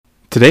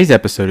Today's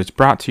episode is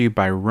brought to you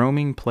by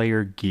Roaming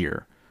Player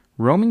Gear.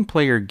 Roaming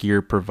Player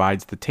Gear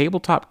provides the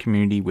tabletop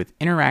community with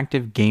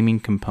interactive gaming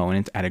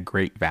components at a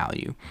great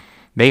value.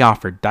 They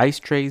offer dice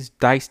trays,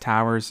 dice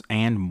towers,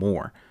 and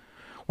more.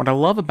 What I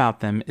love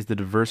about them is the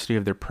diversity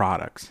of their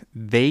products.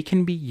 They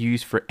can be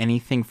used for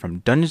anything from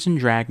Dungeons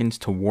 & Dragons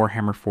to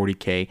Warhammer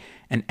 40k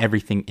and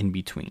everything in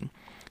between.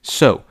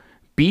 So,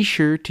 be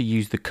sure to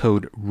use the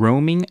code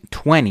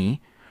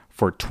ROAMING20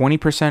 for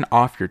 20%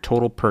 off your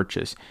total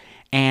purchase.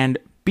 And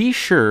be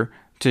sure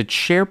to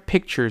share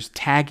pictures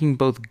tagging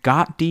both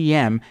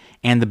GotDM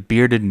and the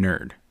Bearded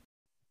Nerd.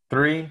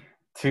 3,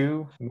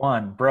 2,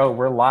 1. Bro,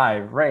 we're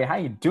live. Ray, how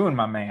you doing,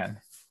 my man?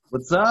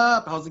 What's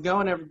up? How's it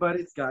going,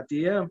 everybody? It's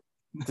GotDM.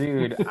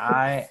 Dude,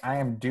 I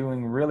am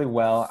doing really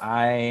well.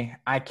 I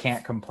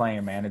can't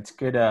complain, man. It's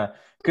good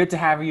to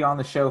have you on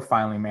the show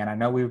finally, man. I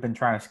know we've been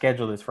trying to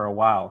schedule this for a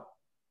while.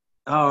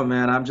 Oh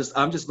man, I'm just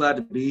glad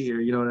to be here.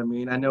 You know what I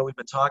mean? I know we've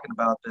been talking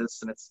about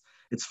this, and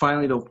it's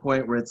finally to a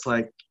point where it's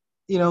like,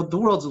 the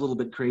world's a little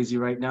bit crazy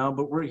right now,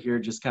 but we're here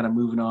just kind of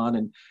moving on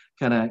and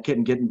kind of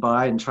getting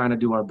by and trying to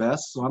do our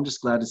best. So I'm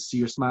just glad to see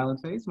your smiling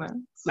face,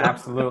 man. So.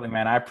 Absolutely,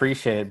 man. I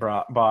appreciate it,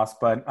 boss.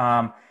 But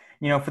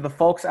for the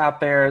folks out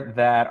there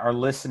that are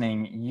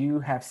listening, you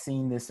have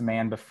seen this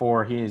man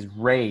before. He is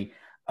Ray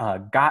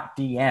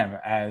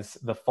GotDM, as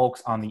the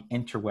folks on the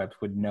interwebs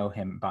would know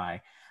him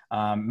by.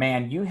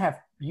 Man,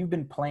 you've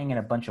been playing in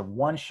a bunch of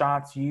one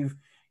shots. You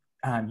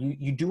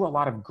do a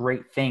lot of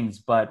great things,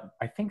 but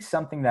I think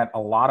something that a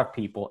lot of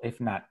people, if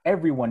not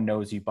everyone,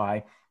 knows you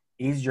by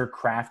is your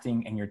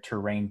crafting and your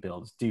terrain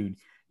builds. Dude,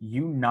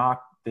 you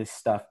knock this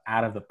stuff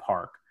out of the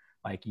park.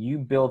 Like, you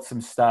build some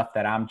stuff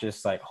that I'm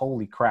just like,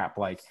 holy crap!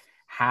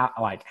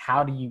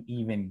 How do you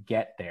even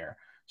get there?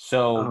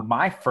 So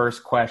my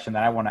first question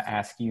that I want to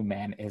ask you,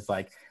 man, is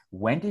like,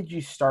 when did you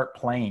start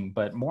playing?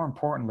 But more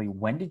importantly,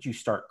 when did you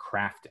start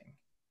crafting?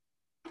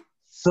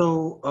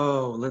 So,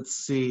 let's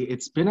see.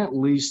 It's been at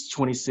least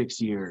 26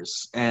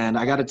 years, and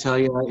I got to tell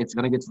you, it's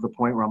gonna get to the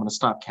point where I'm gonna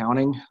stop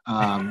counting.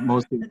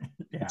 Mostly,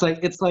 Yeah.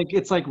 it's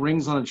like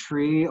rings on a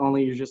tree.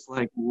 Only you're just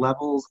like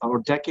levels or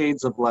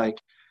decades of like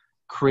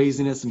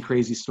craziness and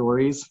crazy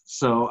stories.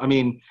 So, I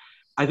mean,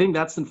 I think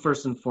that's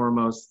first and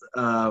foremost.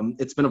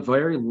 It's been a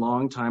very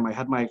long time. I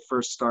had my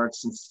first start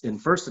since in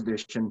first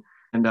edition,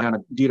 and I kind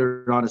of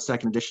teetered on to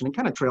second edition and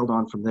kind of trailed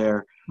on from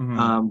there.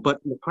 Mm-hmm. But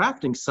the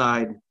crafting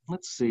side,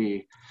 let's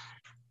see.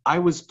 I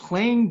was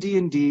playing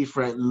D&D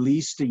for at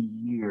least a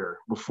year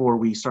before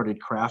we started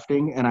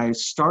crafting, and I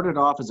started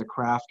off as a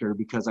crafter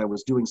because I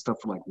was doing stuff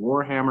for like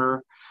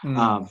Warhammer,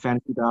 Mm.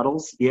 Fantasy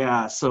Battles.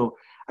 Yeah, so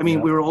I mean,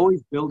 we Yep. were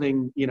always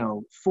building,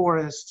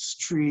 forests,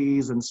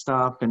 trees, and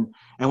stuff. And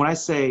when I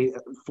say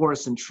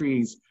forests and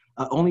trees,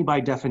 only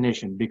by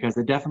definition, because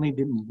it definitely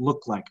didn't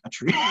look like a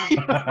tree.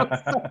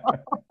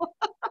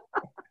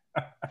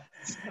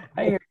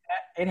 Hey,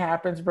 it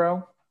happens,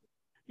 bro.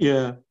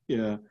 Yeah,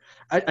 yeah.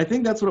 I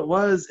think that's what it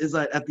was. Is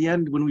that at the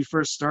end when we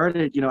first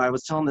started, I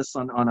was telling this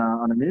on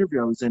an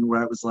interview I was in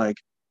where I was like,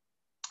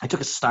 I took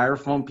a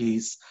styrofoam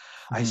piece,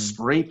 I Mm-hmm.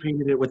 spray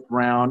painted it with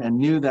brown, and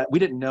knew that we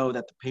didn't know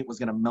that the paint was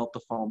going to melt the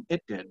foam.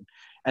 It did,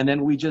 and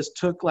then we just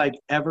took like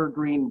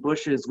evergreen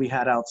bushes we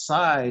had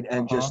outside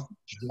and Uh-huh. just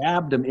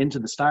jabbed them into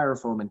the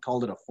styrofoam and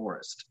called it a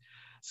forest.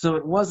 So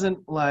it wasn't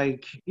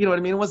like, you know what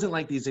I mean? It wasn't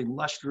like these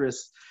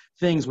illustrious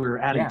things we were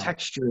adding Yeah.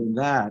 texture and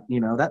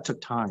that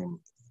took time.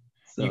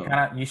 You So.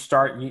 kind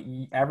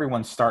of,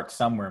 everyone starts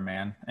somewhere,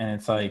 man. And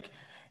it's like,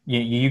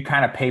 you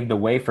kind of paved the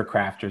way for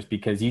crafters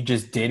because you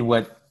just did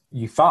what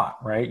you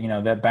thought, right? You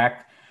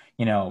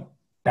know,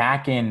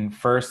 back in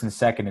first and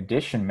second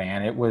edition,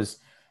 man, it was,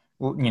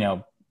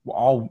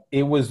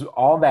 it was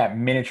all that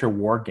miniature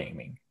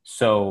wargaming.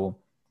 So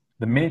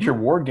the miniature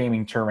Mhm.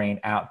 wargaming terrain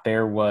out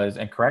there was,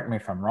 and correct me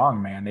if I'm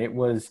wrong, man, it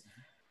was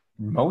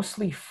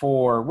mostly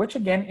for, which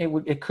again,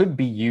 it could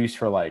be used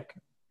for like,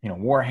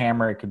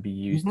 Warhammer. It could be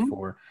used Mhm.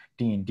 for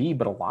D&D,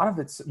 but a lot of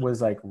it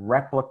was like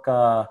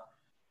replica,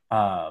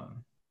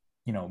 um,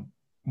 you know,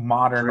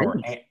 modern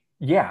Trains.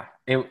 yeah,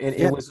 it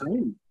Yeah, was,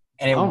 trains.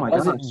 and Oh my gosh.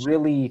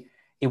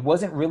 it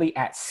wasn't really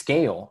at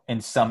scale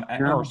in some, or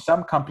No.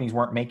 some companies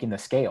weren't making the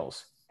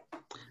scales.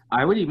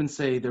 I would even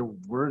say there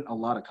weren't a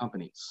lot of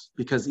companies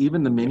because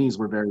even the minis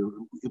were very,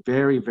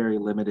 very, very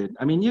limited.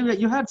 I mean,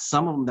 you had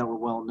some of them that were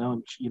well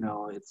known.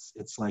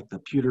 It's like the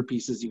pewter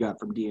pieces you got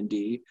from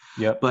D&D,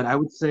 Yep. but I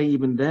would say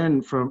even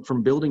then,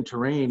 from building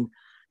terrain,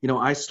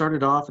 I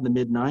started off in the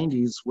mid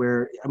 '90s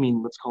where, I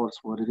mean, let's call it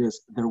what it is.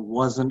 There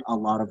wasn't a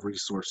lot of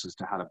resources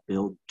to how to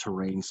build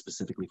terrain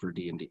specifically for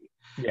D&D.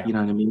 Yeah. You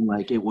know what I mean?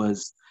 Like it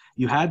was,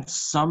 you had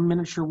some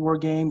miniature war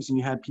games and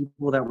you had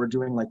people that were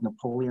doing like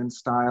Napoleon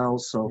style.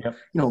 So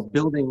Yep.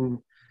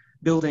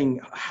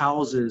 building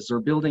houses or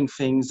building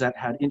things that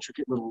had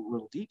intricate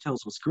little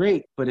details was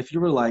great. But if you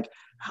were like,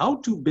 how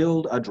to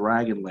build a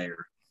dragon lair,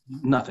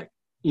 nothing.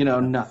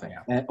 Nothing.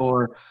 Yeah.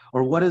 Or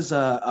what is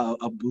a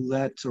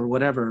boulette or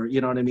whatever,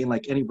 you know what I mean?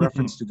 Like any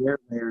reference to their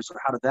layers or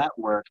how did that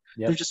work?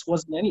 There Yep. just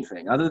wasn't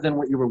anything other than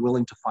what you were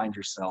willing to find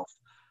yourself,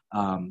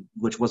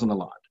 which wasn't a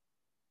lot.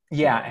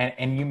 Yeah, So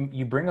and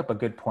you bring up a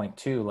good point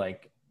too.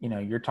 Like,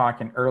 you're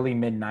talking early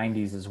mid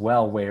 '90s as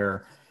well,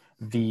 where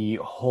the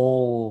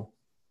whole,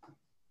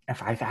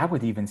 if I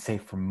would even say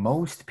for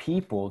most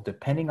people,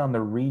 depending on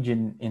the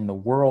region in the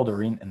world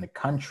or in the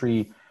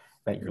country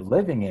that you're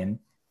living in,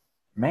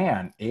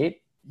 man,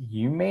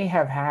 you may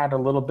have had a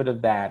little bit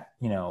of that,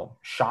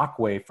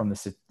 shockwave from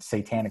the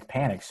satanic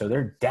panic. So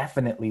there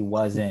definitely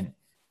wasn't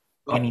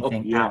oh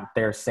anything yeah. out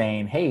there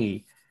saying,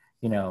 hey,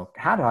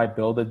 how do I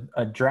build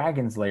a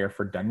dragon's lair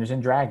for Dungeons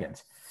and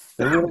Dragons?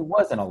 There really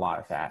wasn't a lot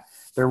of that.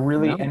 There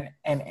really, No.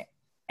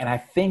 and I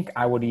think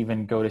I would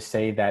even go to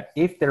say that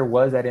if there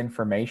was that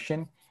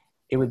information,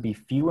 it would be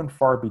few and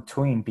far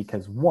between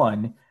because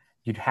one,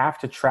 you'd have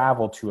to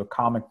travel to a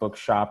comic book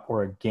shop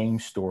or a game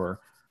store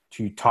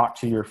to talk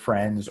to your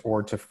friends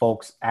or to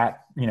folks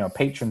at,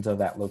 patrons of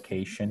that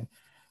location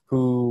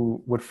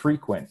who would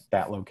frequent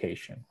that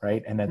location,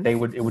 right? And that it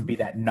would be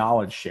that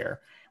knowledge share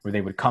where they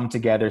would come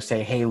together,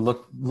 say, hey,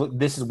 look,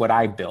 this is what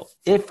I built.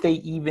 If they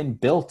even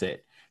built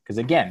it, because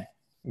again,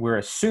 we're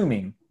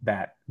assuming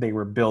that they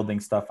were building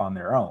stuff on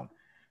their own.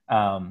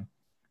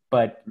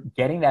 But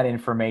getting that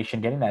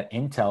information, getting that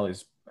intel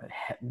is,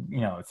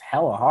 it's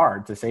hella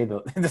hard to say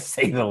to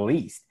say the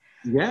least.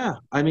 Yeah,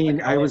 I I mean,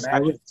 can only I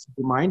imagine. was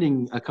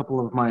reminding a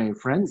couple of my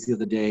friends the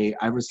other day.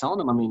 I was telling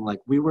them, I mean, like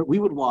we would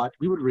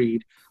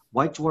read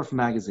White Dwarf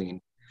magazine,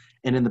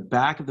 and in the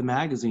back of the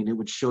magazine, it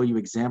would show you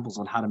examples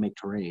on how to make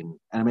terrain.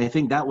 And I mean, I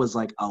think that was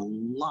like a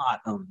lot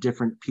of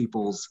different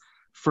people's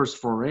first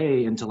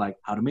foray into like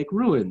how to make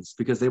ruins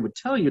because they would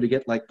tell you to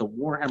get like the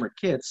Warhammer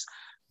kits,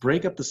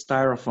 break up the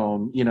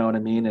styrofoam, you know what I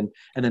mean, and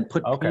then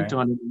put paint Okay.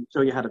 on it and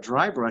show you how to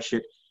dry brush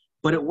it,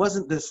 but it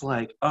wasn't this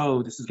like,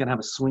 oh, this is going to have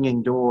a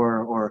swinging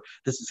door or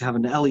this is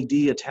having an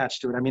LED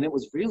attached to it. I mean, it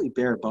was really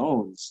bare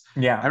bones.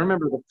 I Yeah.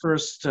 remember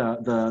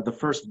the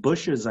first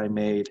bushes I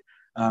made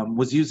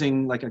was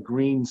using like a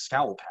green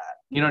scowl pad.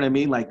 You know what I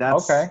mean? Like Okay.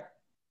 that's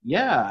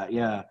yeah,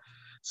 yeah.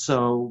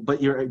 So, but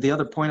the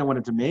other point I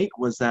wanted to make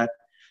was that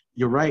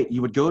you're right.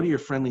 You would go to your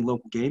friendly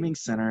local gaming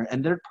center,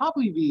 and there'd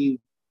probably be,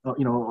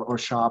 or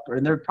shop,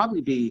 and there'd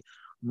probably be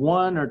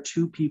one or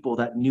two people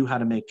that knew how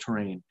to make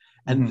terrain,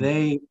 and Hmm.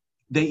 they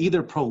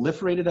either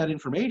proliferated that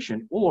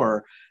information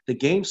or the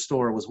game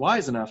store was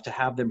wise enough to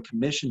have them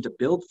commissioned to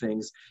build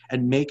things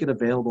and make it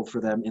available for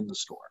them in the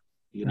store.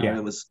 Yeah.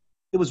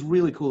 It was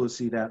really cool to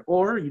see that.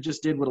 Or you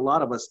just did what a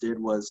lot of us did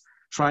was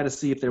try to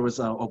see if there was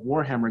a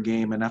Warhammer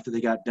game, and after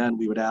they got done,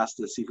 we would ask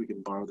to see if we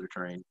could borrow their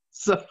terrain.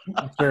 So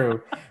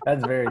True.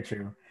 That's very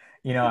true.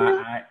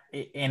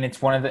 And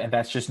it's one of the, and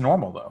that's just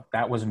normal though.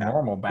 That was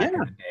normal yeah, back in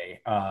the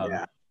day.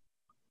 yeah,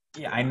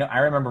 Yeah, I yeah. know. I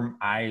remember.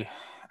 I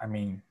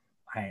mean,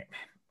 I,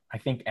 I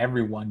think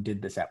everyone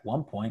did this at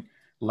one point.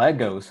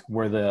 Legos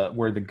were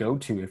the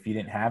go-to if you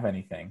didn't have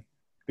anything,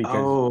 because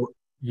Oh,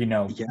 you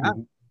know, yeah,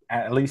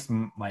 at least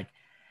like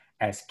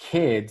as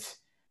kids,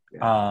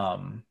 yeah.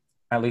 um,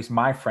 at least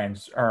my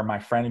friends or my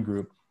friend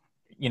group,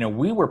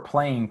 we were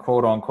playing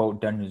quote unquote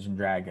Dungeons and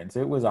Dragons.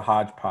 It was a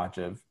hodgepodge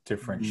of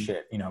different Mhm.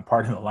 shit,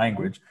 pardon the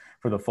language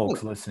for the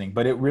folks listening,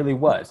 but it really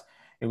was.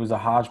 It was a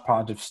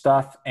hodgepodge of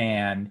stuff,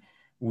 and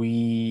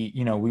we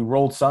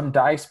rolled some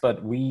dice,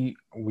 but we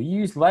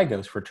used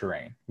Legos for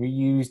terrain. We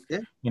used,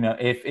 Yeah,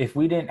 if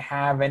we didn't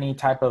have any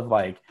type of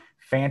like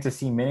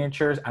fantasy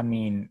miniatures, I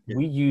mean, yeah.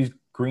 we used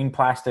green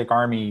plastic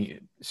army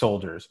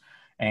soldiers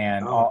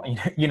and Oh,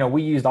 all.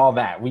 We used all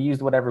that. We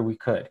used whatever we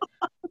could.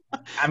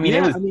 I mean,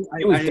 yeah. I mean,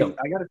 it was dope.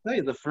 I got to tell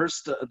you,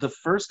 the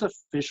first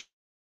official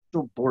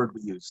board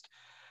we used,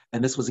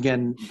 and this was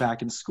again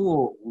back in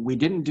school. We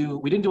didn't do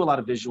a lot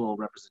of visual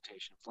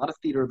representation. A lot of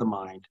theater of the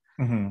mind.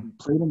 Hmm. We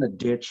played in the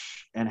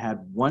ditch and had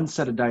one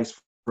set of dice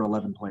for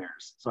 11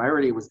 players. So I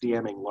already was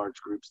DMing large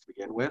groups to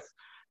begin with,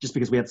 just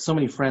because we had so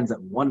many friends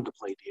that wanted to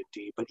play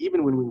D&D. But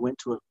even when we went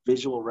to a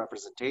visual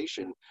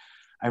representation,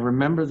 I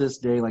remember this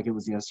day like it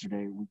was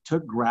yesterday. We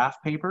took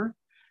graph paper,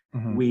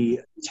 Hmm. we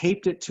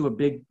taped it to a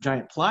big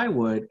giant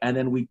plywood, and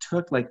then we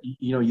took like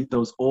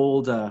those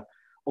old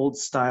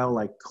style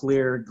like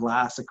clear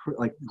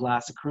like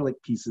glass acrylic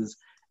pieces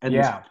and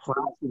just Yeah.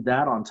 plastered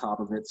that on top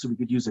of it so we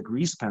could use a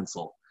grease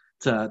pencil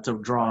to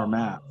draw our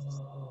maps.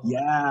 Oh.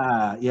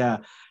 Yeah, yeah.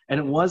 And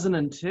it wasn't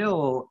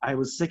until I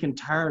was sick and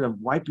tired of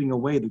wiping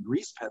away the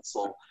grease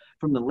pencil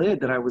from the lid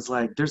that I was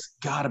like, there's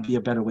got to be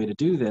a better way to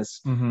do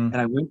this. Hmm. And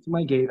I went to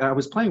my game. I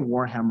was playing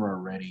Warhammer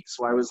already.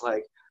 So I was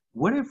like,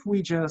 what if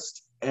we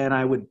just, and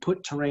I would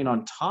put terrain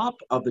on top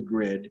of the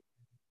grid.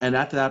 And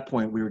at that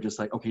point, we were just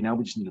like, okay, now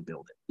we just need to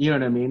build it. You know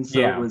what I mean? So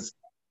it Yeah. was,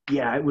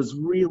 yeah, it was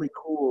really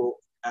cool.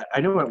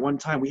 I know at one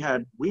time we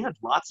had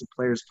lots of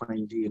players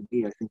playing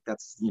D&D. I think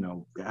that's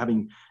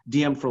having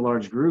DM for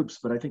large groups.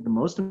 But I think the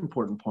most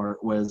important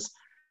part was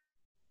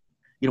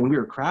when we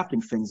were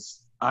crafting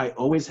things, I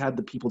always had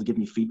the people to give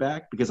me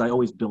feedback because I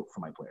always built for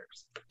my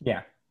players.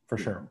 Yeah, for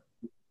You sure.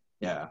 know?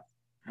 Yeah,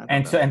 I thought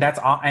And that so, was and that's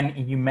all.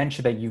 And you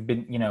mentioned that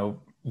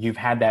you've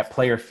had that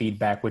player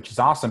feedback, which is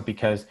awesome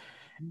because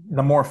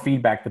the more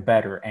feedback, the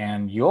better.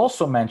 And you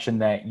also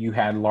mentioned that you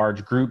had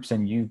large groups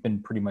and you've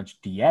been pretty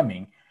much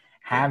DMing.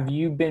 Yeah. Have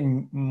you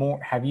been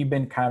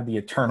kind of the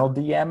eternal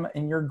DM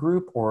in your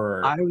group,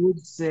 or? I would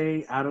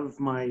say out of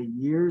my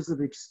years of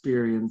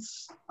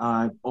experience,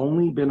 I've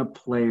only been a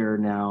player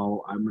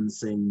now. I'm going to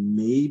say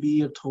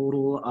maybe a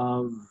total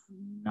of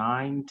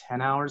 9,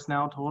 10 hours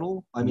now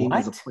total. I mean,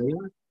 as a What?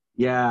 player.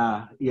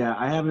 Yeah, yeah.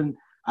 I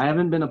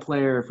haven't been a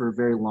player for a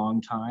very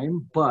long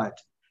time, but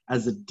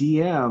as a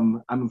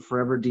DM, I'm a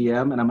forever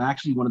DM, and I'm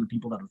actually one of the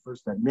people that are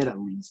first to admit, at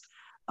least,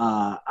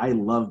 I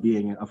love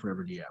being a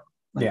forever DM.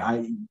 Like Yeah,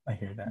 I I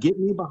hear that. get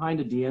me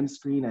behind a DM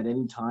screen at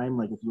any time.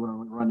 Like if you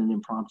want to run an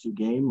impromptu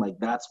game, like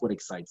that's what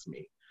excites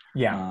me.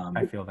 Yeah,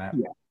 I Um, feel that.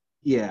 yeah,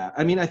 yeah.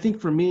 I mean, I think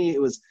for me,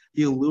 it was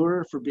the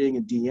allure for being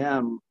a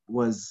DM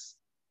was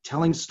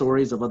telling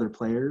stories of other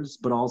players,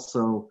 but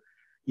also,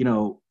 you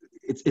know,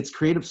 it's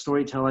creative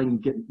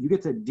storytelling. You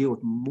get to deal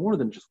with more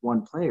than just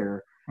one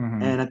player.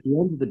 Hmm. And at the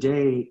end of the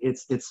day,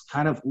 it's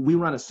kind of we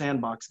run a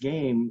sandbox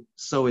game,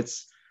 so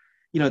it's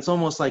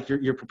almost like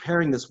you're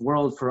preparing this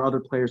world for other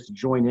players to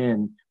join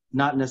in,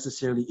 not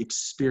necessarily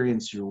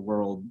experience your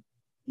world.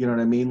 You know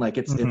what I mean? Like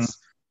it's Hmm. it's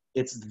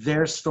it's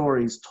their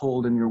stories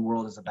told in your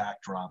world as a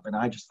backdrop, and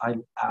I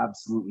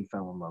absolutely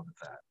fell in love with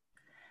that.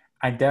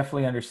 I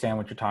definitely understand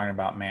what you're talking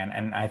about, man.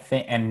 And I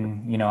think,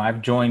 and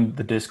I've joined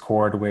the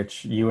Discord,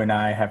 which you and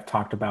I have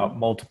talked about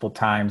multiple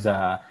times,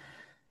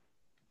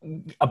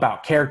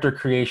 about character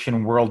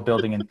creation, world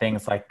building, and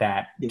things like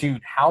that. Yeah.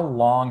 Dude, how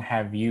long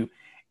have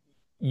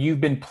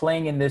you've been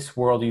playing in this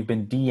world? You've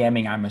been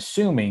DMing, I'm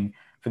assuming,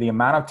 for the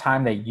amount of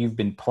time that you've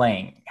been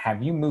playing.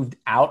 Have you moved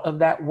out of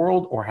that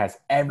world, or has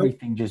Nope.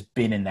 everything just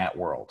been in that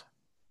world?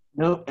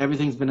 Nope,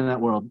 everything's been in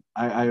that world.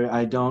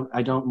 I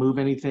don't move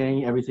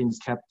anything. Everything's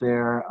kept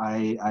there.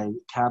 I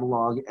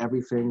catalog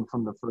everything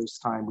from the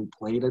first time we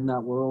played in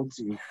that world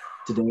to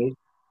today.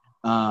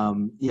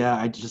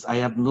 Yeah, I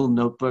have little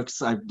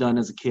notebooks I've done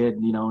as a kid,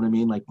 you know what I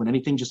mean? Like when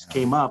anything just Yeah.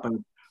 came up, I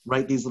would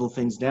write these little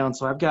things down.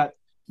 So I've got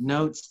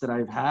notes that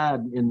I've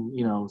had in,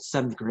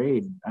 seventh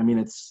grade. I mean,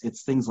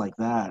 it's things like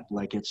that.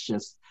 Like it's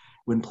just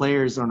when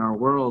players in our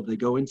world, they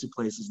go into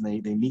places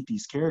and they meet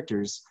these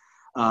characters,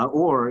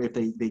 or if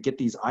they get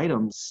these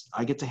items,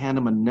 I get to hand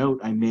them a note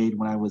I made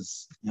when I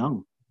was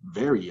young,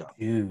 very young.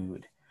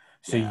 Dude.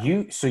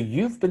 Yeah. So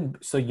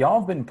y'all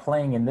have been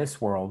playing in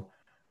this world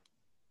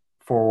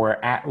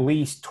for at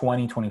least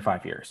 20,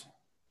 25 years.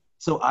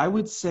 So I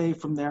would say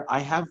from there, I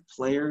have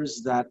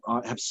players that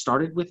have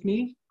started with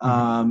me.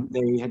 Hmm.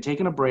 They had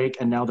taken a break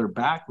and now they're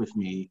back with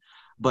me.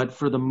 But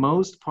for the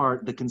most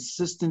part, the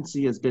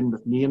consistency has been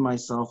with me and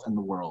myself and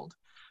the world.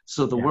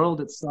 So the Yeah. world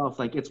itself,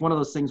 like it's one of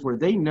those things where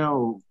they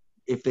know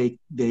if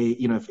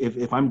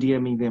if I'm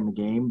DMing them a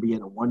game, be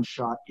it a one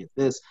shot, be it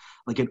this,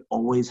 like it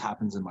always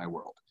happens in my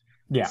world.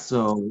 Yeah.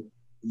 So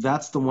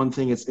that's the one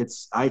thing.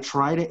 It's I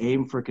try to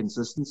aim for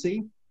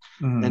consistency,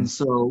 and Hmm.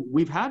 so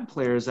we've had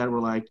players that were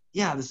like,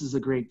 yeah, this is a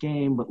great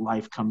game, but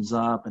life comes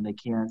up and they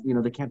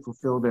can't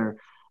fulfill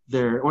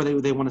or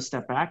they want to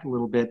step back a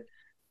little bit.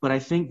 But I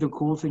think the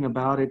cool thing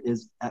about it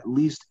is at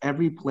least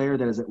every player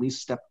that has at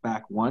least stepped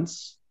back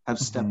once have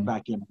stepped Hmm.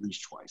 back in at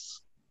least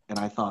twice. And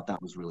I thought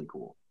that was really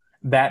cool.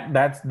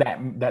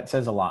 That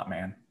says a lot,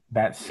 man.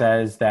 That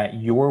says that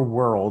your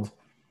world,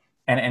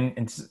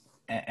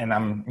 and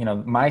I'm,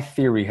 my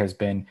theory has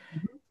been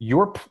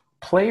your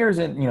players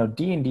and,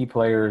 D&D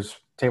players,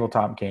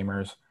 tabletop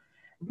gamers,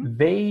 Mhm.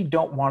 they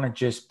don't want to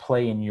just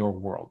play in your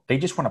world. They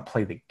just want to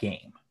play the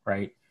game,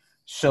 right?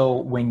 So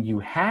when you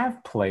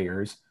have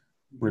players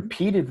Mhm.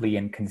 repeatedly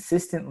and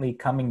consistently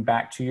coming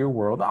back to your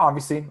world,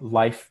 obviously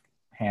life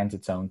hands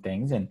its own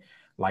things and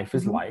life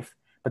is Mhm. life.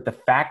 But the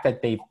fact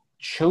that they've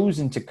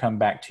chosen to come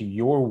back to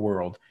your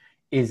world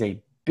is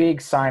a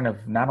big sign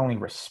of not only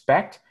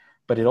respect,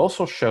 but it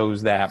also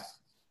shows that,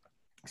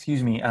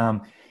 excuse me,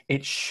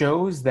 it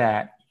shows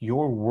that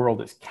your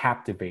world is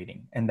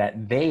captivating and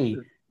that they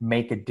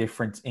make a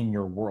difference in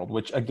your world,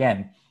 which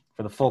again,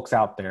 for the folks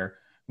out there,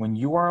 when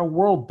you are a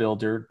world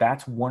builder,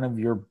 that's one of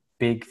your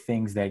big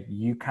things that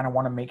you kind of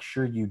want to make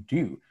sure you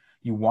do.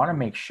 You want to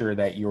make sure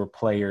that your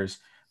players,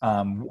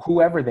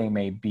 whoever they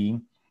may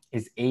be,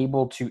 is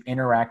able to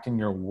interact in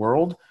your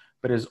world,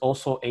 but is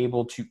also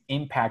able to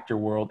impact your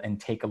world and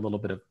take a little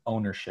bit of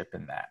ownership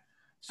in that.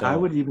 I So,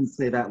 would even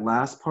say that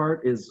last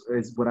part is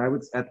what I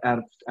would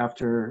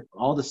after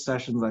all the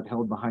sessions I've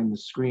held behind the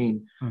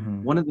screen.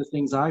 mhm, One of the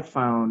things I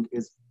found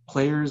is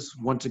players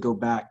want to go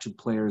back to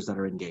players that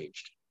are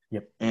engaged,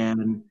 yep.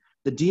 and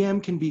the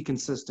DM can be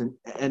consistent.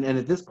 And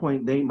at this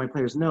point, my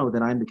players know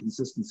that I'm the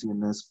consistency in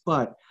this.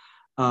 But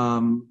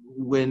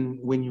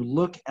when you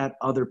look at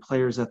other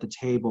players at the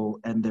table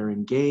and they're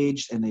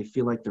engaged and they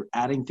feel like they're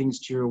adding things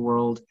to your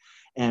world,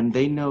 and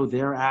they know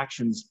their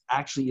actions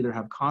actually either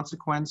have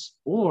consequence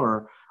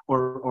or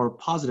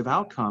positive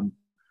outcome,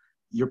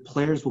 your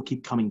players will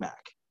keep coming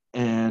back.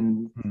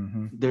 And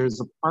Mhm.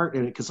 there's a part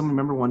in it because someone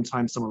remember one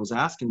time someone was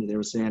asking me, they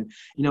were saying,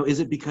 is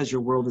it because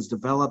your world is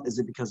developed? Is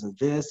it because of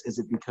this? Is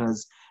it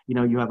because you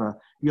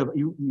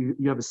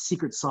have a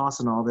secret sauce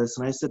and all this?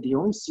 And I said the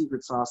only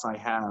secret sauce I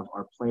have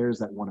are players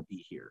that want to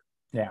be here.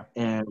 Yeah.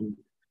 And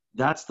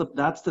That's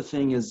the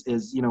thing is,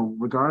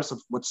 regardless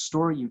of what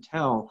story you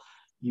tell,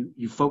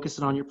 you focus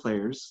it on your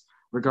players.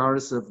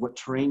 Regardless of what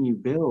terrain you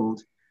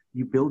build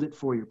it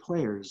for your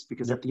players,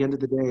 because at Yep. the end of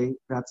the day,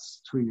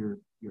 that's who you're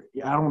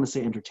I don't want to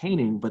say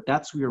entertaining, but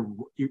that's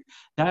who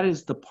that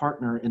is the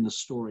partner in the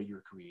story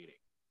you're creating.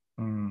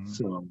 Mm.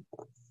 So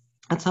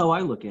that's how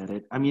I look at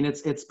it. I mean,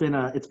 it's been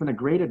a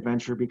great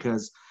adventure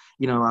because,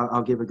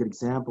 I'll give a good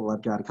example.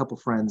 I've got a couple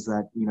friends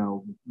that,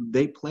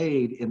 they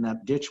played in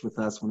that ditch with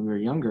us when we were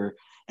younger,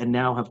 and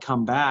now have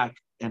come back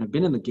and have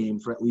been in the game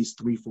for at least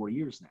 3-4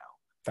 years now.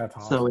 That's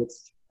So awesome.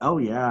 it's, oh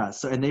yeah.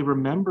 So, and they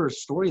remember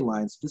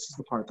storylines. This is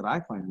the part that I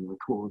find really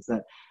cool, is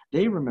that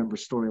they remember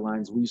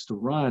storylines we used to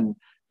run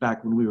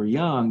back when we were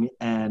young,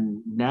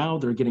 and now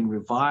they're getting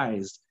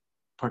revised,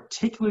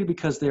 particularly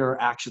because there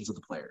are actions of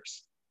the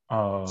players.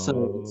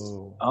 So it's,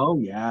 Oh. oh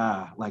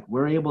yeah, like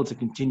we're able to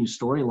continue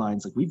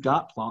storylines. Like we've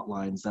got plot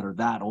lines that are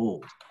that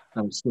old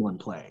that are still in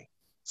play.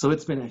 So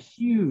it's been a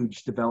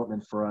huge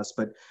development for us.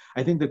 But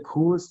I think the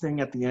coolest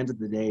thing at the end of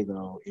the day,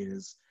 though,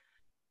 is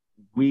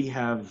we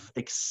have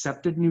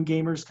accepted new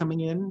gamers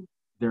coming in.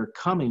 They're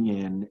coming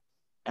in,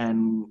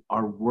 and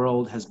our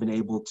world has been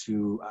able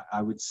to,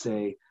 I would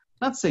say,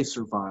 not say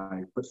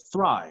survive, but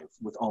thrive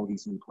with all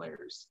these new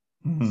players.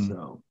 Mhm.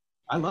 So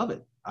I love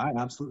it. I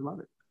absolutely love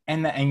it.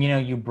 And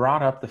you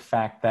brought up the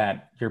fact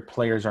that your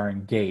players are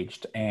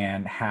engaged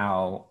and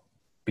how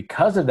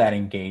because of that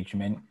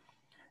engagement,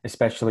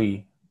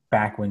 especially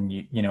back when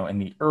in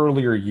the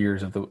earlier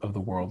years of the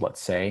world,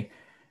 let's say,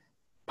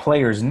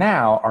 players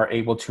now are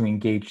able to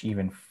engage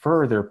even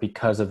further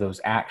because of those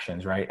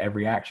actions, right?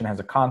 Every action has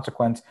a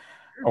consequence,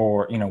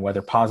 or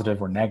whether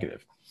positive or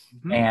negative.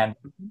 Mm-hmm. And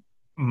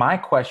my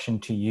question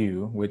to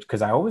you, which,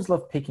 because I always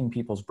love picking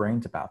people's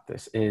brains about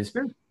this, is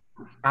Sure.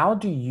 how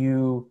do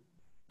you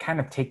kind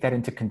of take that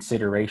into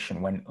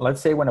consideration when,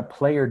 let's say, when a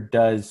player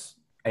does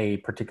a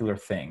particular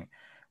thing,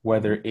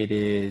 whether Mm-hmm. it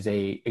is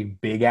a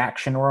big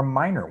action or a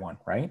minor one,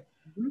 right?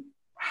 Mm-hmm.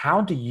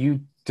 How do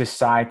you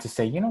decide to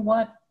say, you know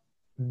what,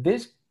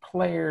 this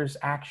player's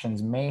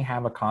actions may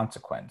have a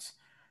consequence,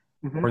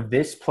 Mm-hmm. or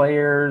this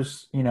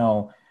player's,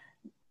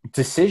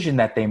 decision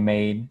that they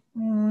made,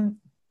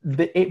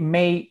 it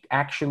may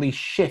actually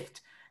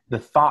shift the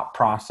thought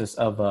process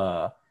of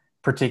a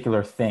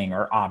particular thing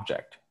or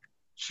object?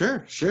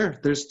 Sure, sure.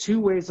 There's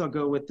two ways I'll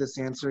go with this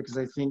answer because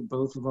I think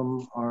both of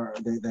them are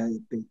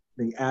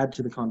they add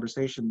to the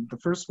conversation. The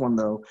first one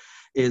though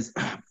is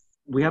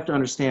we have to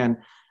understand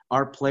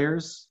our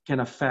players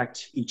can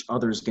affect each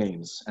other's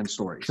games and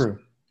stories True,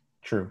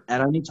 true.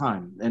 at any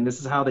time, and this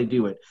is how they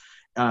do it.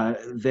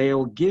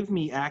 They'll give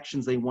me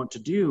actions they want to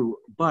do,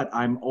 but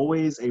I'm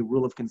always a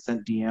rule of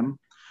consent DM.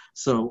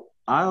 So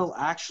I'll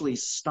actually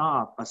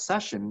stop a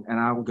session and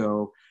I'll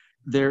go,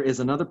 there is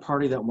another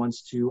party that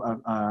wants to,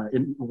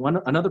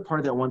 another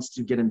party that wants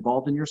to get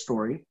involved in your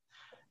story.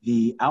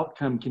 The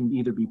outcome can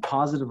either be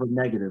positive or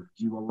negative.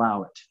 Do you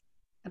allow it?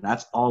 And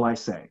that's all I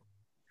say.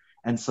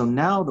 And so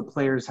now the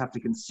players have to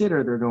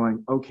consider, they're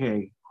going,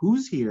 okay,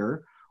 who's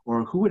here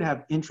or who would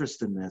have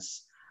interest in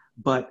this?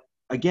 But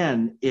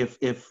again, if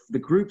the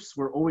groups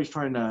were always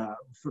trying to,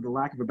 for the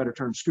lack of a better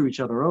term, screw each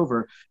other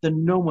over,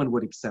 then no one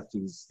would accept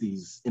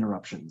these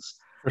interruptions.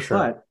 For sure.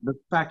 But the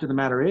fact of the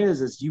matter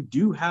is you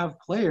do have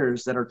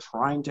players that are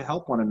trying to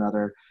help one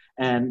another,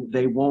 and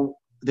they won't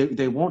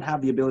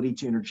have the ability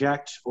to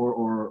interject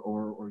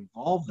or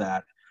evolve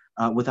that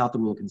without the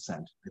rule of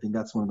consent. I think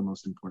that's one of the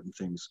most important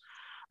things.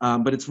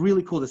 But it's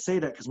really cool to say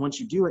that because once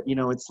you do it,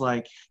 it's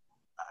like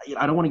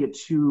I don't want to get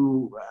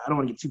too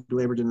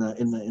belabored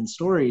in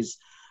stories,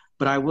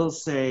 but I will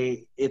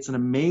say it's an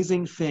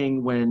amazing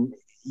thing when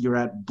you're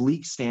at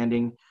bleak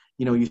standing.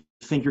 You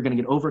think you're going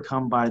to get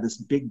overcome by this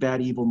big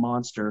bad evil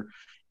monster,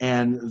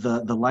 and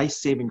the life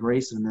saving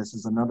grace in this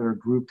is another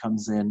group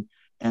comes in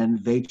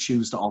and they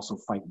choose to also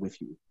fight with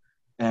you.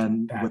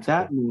 And what That's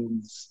that cool.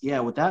 means, yeah,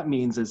 what that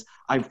means is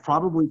I've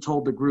probably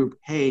told the group,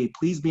 hey,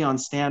 please be on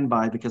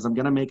standby because I'm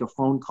going to make a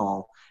phone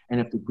call. And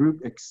if the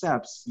group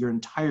accepts, your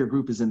entire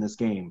group is in this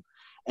game.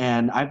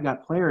 And I've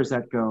got players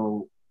that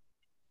go,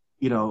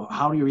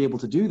 how are you able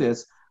to do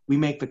this? We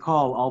make the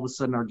call. All of a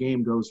sudden, our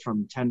game goes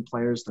from 10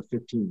 players to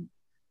 15.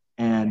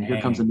 And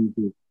here comes a Dang. new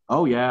group.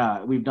 Oh,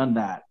 yeah, we've done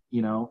that.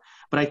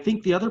 But I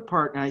think the other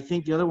part, and I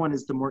think the other one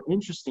is the more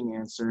interesting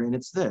answer, and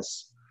it's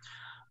this.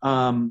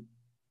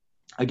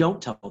 I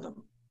don't tell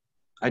them.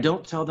 I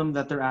don't tell them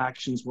that their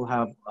actions will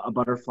have a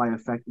butterfly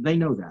effect. They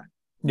know that.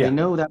 They Yeah.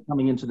 know that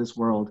coming into this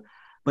world,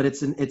 but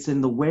it's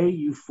in the way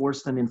you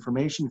force them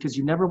information because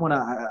you never want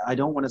to. I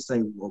don't want to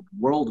say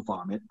world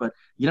vomit, but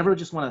you never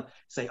just want to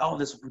say, oh,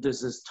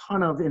 there's this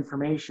ton of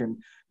information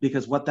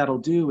because what that'll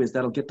do is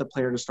that'll get the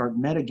player to start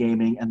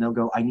metagaming and they'll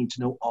go, I need to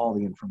know all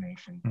the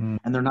information, Mm,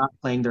 and they're not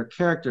playing their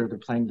character, they're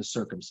playing the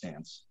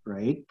circumstance,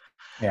 right?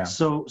 yeah.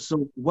 So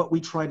what we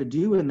try to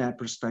do in that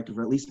perspective,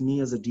 or at least me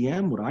as a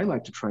DM, what I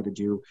like to try to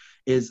do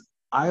is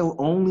I'll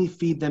only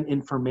feed them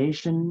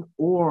information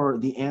or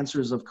the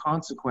answers of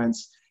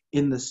consequence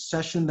in the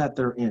session that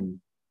they're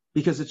in.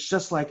 Because it's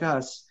just like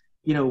us,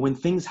 when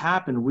things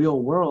happen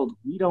real world,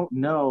 we don't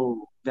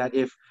know that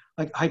if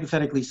like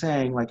hypothetically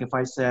saying, like if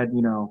I said,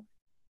 you know,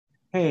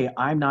 hey,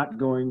 I'm not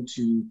going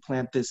to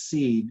plant this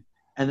seed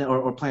and then,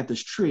 or plant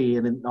this tree,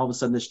 and then all of a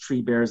sudden this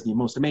tree bears the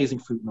most amazing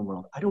fruit in the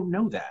world. I don't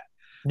know that.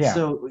 Yeah.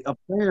 So a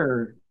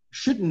player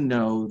shouldn't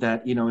know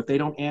that, you know, if they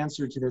don't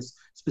answer to this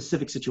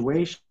specific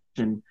situation,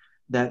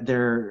 that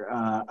there,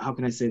 how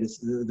can I say this,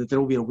 that there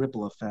will be a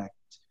ripple effect.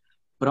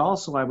 But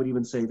also, I would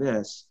even say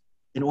this: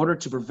 in order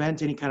to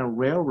prevent any kind of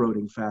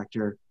railroading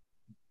factor,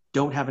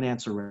 don't have an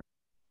answer ready.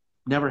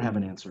 Never have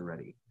an Mm. answer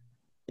ready.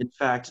 In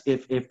fact,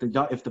 if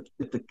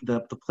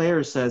the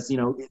player says, you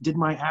know, did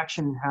my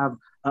action have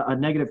a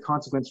negative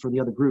consequence for the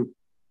other group,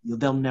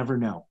 they'll never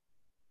know,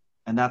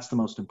 and that's the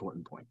most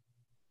important point.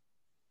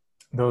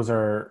 Those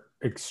are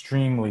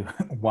extremely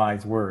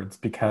wise words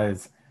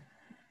because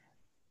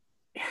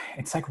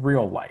it's like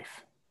real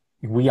life.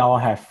 We all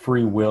have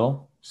free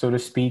will, so to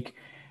speak,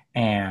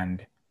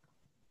 and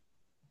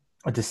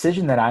a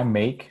decision that I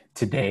make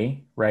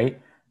today, right,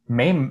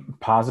 may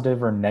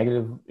positive or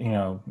negative,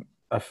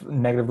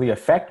 negatively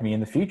affect me in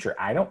the future.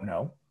 I don't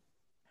know.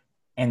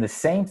 And the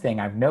same thing,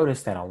 I've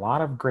noticed that a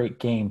lot of great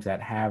games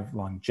that have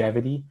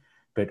longevity,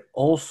 but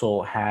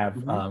also have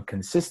Mm-hmm.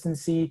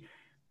 consistency,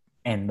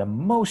 and the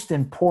most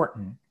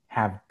important,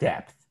 have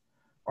depth,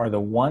 are the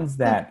ones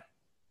Yeah, that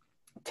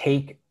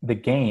take the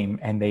game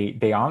and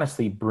they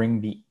honestly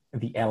bring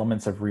the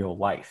elements of real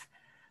life.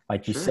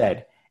 Like you sure.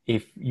 said,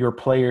 if your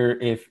player,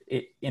 if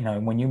it,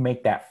 when you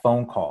make that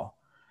phone call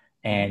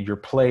Mm-hmm. and your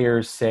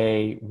players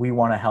say, we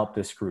want to help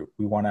this group,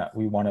 we want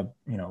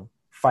to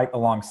fight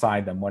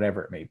alongside them,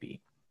 whatever it may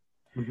be,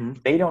 Mm-hmm.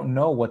 they don't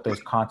know what those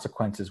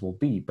consequences will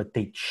be, but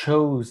they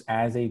chose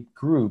as a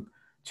group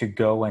to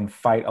go and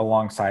fight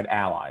alongside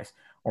allies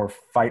or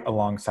fight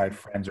alongside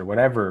friends or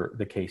whatever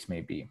the case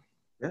may be.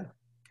 Yeah,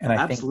 And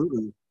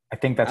absolutely, I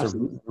think that's a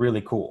absolutely.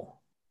 really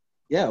cool.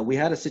 Yeah, we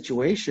had a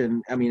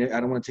situation. I mean, I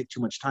don't want to take too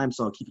much time,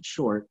 so I'll keep it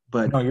short.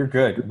 But No, you're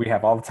good. We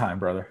have all the time,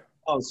 brother.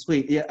 oh,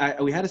 sweet.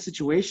 Yeah, we had a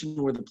situation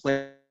where the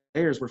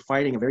players were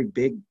fighting a very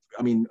big,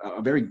 I mean,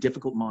 a very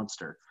difficult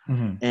monster,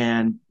 Hmm.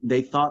 and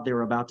they thought they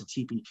were about to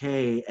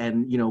TPK.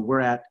 And you know, we're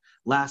at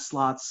last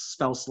slots,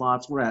 spell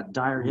slots. We're at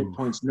dire hit Ooh.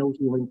 points, no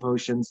healing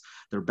potions.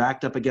 They're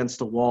backed up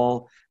against a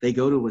wall. They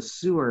go to a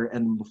sewer,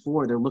 and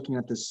before they're looking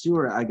at the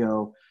sewer, I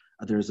go,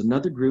 "There's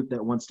another group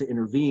that wants to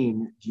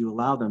intervene. Do you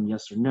allow them?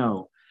 Yes or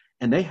no?"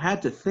 And they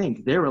had to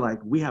think. They were like,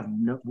 we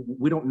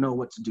don't know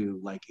what to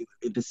do. Like,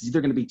 if this is either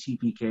going to be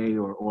TPK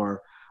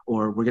or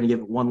we're going to give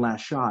it one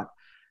last shot.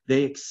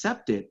 They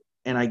accept it,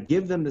 and I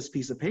give them this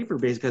piece of paper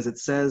because it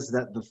says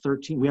that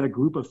we had a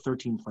group of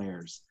 13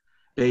 players,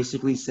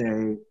 basically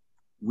say,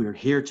 we're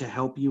here to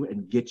help you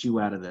and get you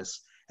out of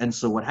this. And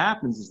so what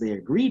happens is they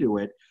agree to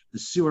it. The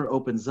sewer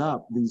opens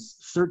up. These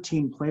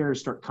 13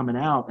 players start coming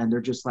out, and they're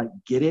just like,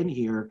 get in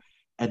here.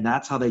 And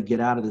that's how they get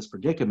out of this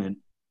predicament,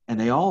 and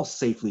they all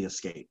safely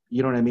escape.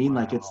 You know what I mean?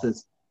 Like, it's Wow.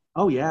 this,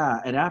 oh yeah.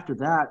 And after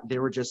that, they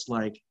were just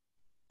like,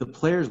 the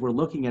players were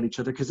looking at each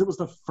other because it was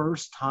the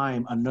first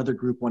time another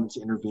group wanted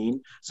to intervene.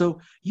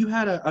 So you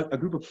had a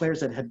group of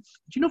players that had,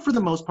 you know, for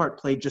the most part,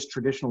 played just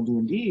traditional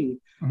D&D,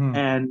 Hmm.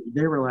 and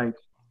they were like,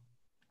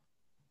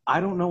 I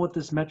don't know what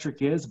this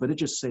metric is, but it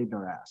just saved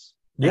our ass.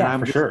 And Yeah, I'm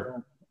for just,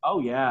 sure. oh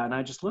yeah. And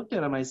I just looked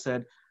at him. I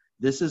said,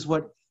 this is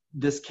what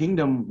this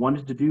kingdom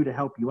wanted to do to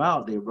help you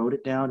out. They wrote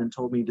it down and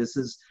told me this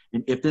is,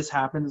 and if this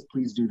happens,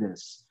 please do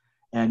this.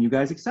 And you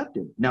guys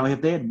accepted. Now,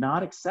 if they had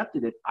not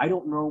accepted it, I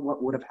don't know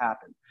what would have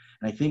happened.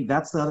 And I think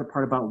that's the other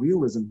part about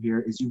realism here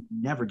is you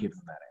never give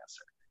them that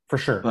answer. For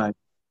sure. But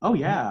oh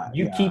You, yeah,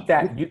 you yeah, keep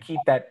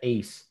that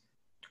ace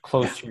yeah,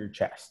 close to your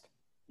chest,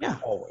 like yeah,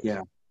 always.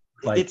 yeah.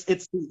 Like,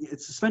 It's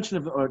suspension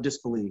of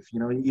disbelief. You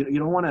know, you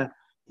don't want to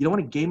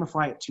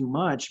gamify it too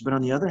much. But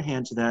on the other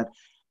hand, to that,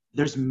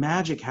 there's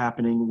magic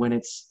happening when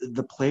it's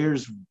the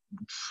players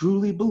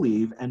truly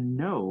believe and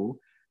know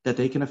that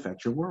they can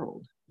affect your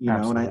world. You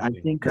know, and I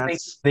absolutely. think Because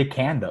that's they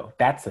can, though.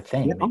 That's the yeah,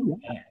 thing. They oh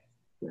yeah, can.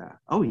 yeah,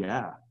 oh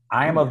yeah,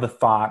 I oh am of yeah, the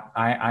thought,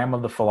 I am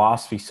of the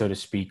philosophy, so to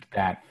speak,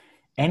 that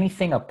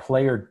anything a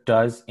player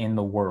does in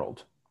the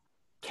world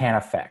can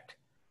affect.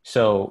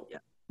 So,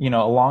 yeah.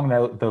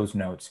 along those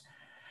notes,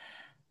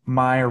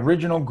 my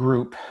original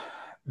group,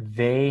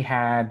 they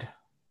had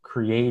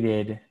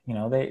created,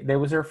 they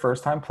was their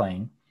first time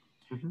playing,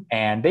 Mm-hmm.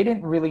 and they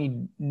didn't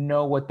really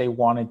know what they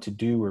wanted to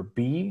do or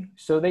be.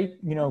 So they,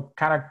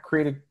 kind of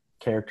created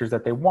characters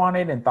that they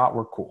wanted and thought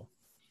were cool.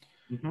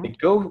 Mm-hmm. They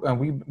go, and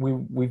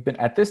we've been,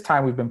 at this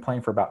time, we've been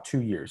playing for about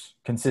 2 years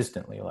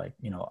consistently, like,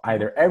 Mm-hmm.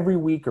 either every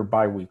week or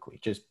bi-weekly,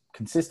 just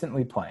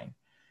consistently playing.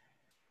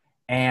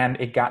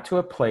 And it got to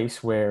a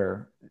place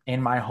where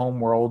in my home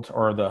world,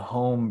 or the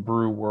home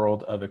brew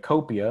world of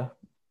Ecopia,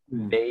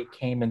 Mm. they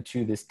came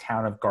into this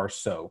town of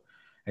Garceau.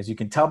 As you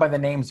can tell by the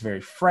name, it's very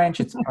French.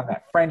 It's kind of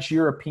that French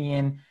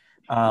European.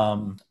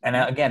 And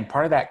again,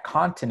 part of that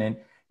continent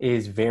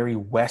is very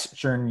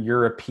Western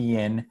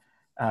European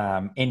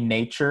in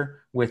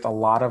nature, with a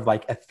lot of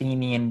like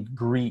Athenian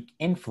Greek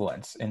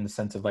influence in the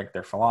sense of like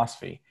their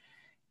philosophy.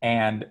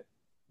 And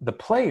the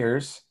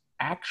players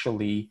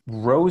actually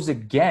rose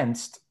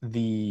against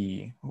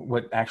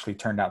what actually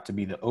turned out to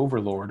be the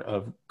overlord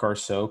of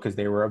Garceau, because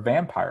they were a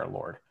vampire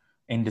lord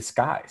in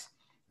disguise.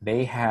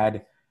 They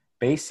had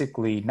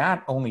basically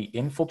not only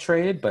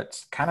infiltrated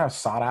but kind of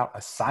sought out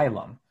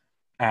asylum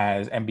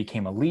and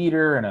became a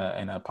leader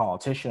and a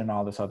politician and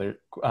all this other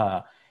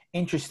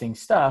interesting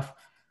stuff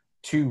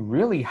to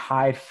really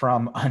hide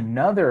from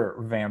another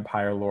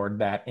vampire lord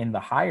that in the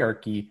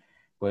hierarchy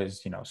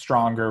was,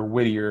 stronger,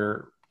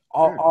 wittier,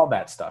 all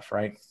that stuff,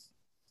 right?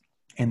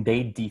 And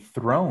they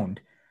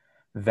dethroned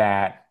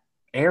that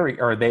area,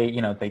 or they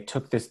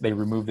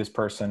removed this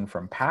person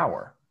from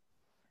power.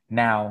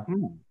 Now,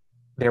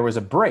 there was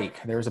a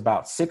break. There was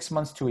about 6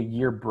 months to a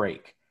year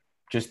break,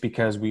 just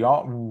because we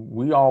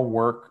all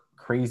work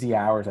crazy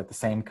hours at the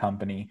same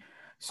company.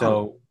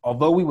 So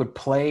although we would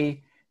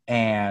play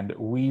and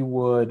we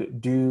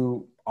would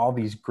do all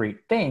these great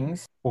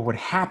things, what would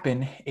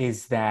happen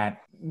is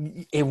that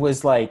it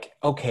was like,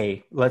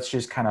 okay, let's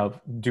just kind of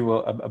do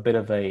a bit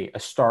of a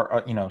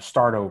start,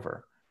 start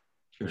over,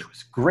 which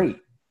was great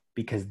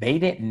because they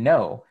didn't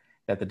know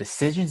that the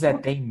decisions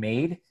that they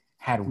made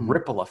had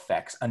ripple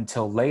effects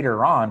until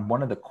later on.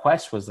 One of the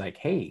quests was like,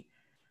 hey,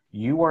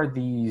 you are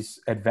these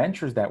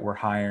adventurers that we're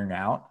hiring,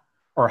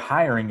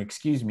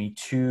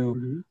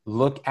 to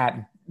look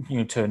at,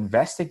 to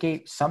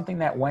investigate something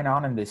that went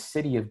on in the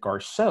city of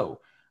Garceau.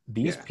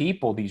 These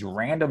people, these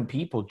random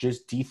people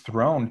just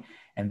dethroned.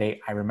 And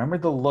I remember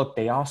the look,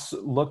 they all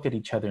looked at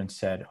each other and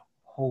said,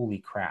 holy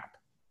crap.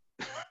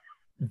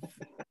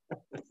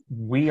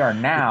 We are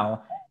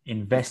now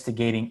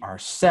investigating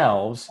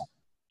ourselves.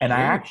 And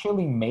I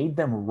actually made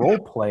them role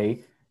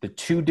play the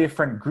two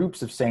different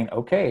groups of saying,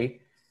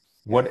 okay,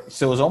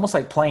 so it was almost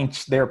like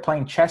they were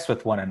playing chess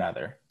with one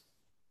another.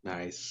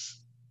 Nice.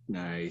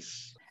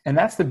 And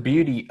that's the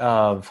beauty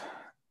of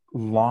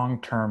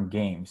long-term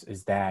games,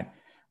 is that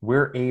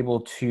we're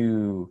able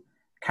to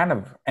kind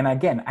of, and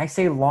again, I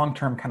say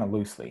long-term kind of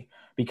loosely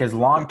because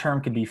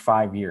long-term could be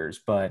 5 years,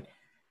 but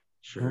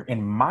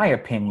in my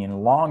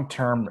opinion,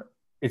 long-term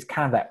is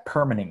kind of that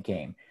permanent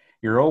game.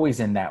 You're always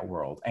in that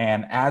world.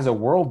 And as a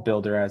world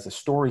builder, as a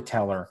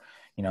storyteller,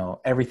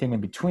 everything in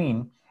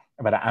between.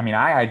 But I mean,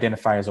 I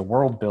identify as a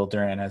world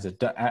builder, and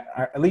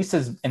at least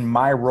as in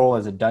my role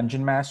as a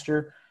dungeon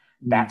master,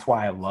 that's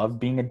why I love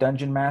being a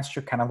dungeon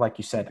master. Kind of like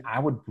you said, I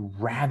would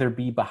rather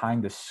be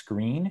behind the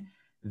screen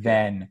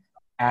than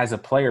as a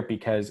player,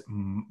 because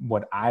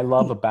what I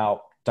love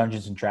about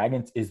Dungeons and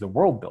Dragons is the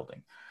world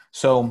building.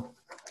 So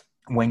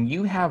when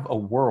you have a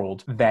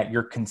world that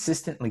you're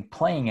consistently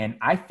playing in,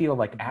 I feel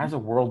like as a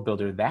world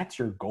builder, that's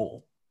your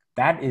goal.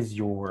 That is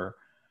your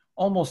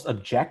almost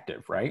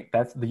objective, right?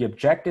 That's the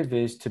objective,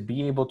 is to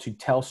be able to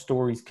tell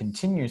stories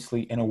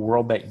continuously in a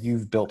world that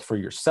you've built for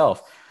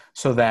yourself,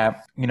 so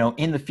that,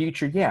 in the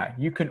future,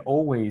 you can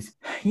always,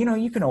 play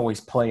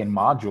in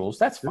modules.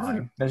 That's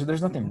fine.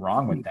 There's nothing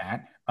wrong with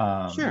that.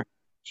 Sure.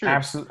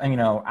 Absolutely.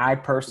 I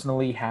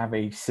personally have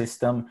a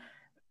system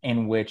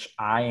in which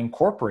I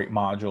incorporate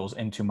modules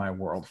into my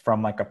world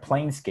from like a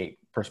Planescape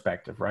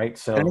perspective, right?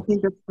 So, and I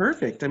think that's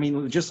perfect. I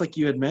mean, just like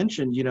you had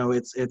mentioned,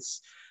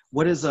 it's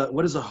what is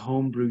a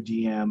homebrew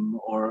DM,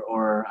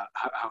 or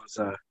how's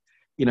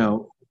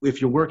if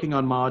you're working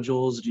on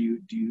modules,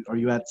 are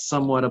you at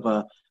somewhat of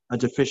a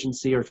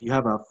deficiency, or if you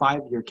have a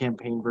 5-year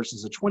campaign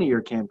versus a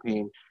 20-year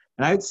campaign?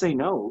 And I would say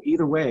no,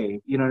 either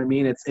way. You know what I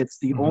mean? It's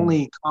the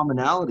only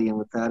commonality, and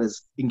with that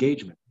is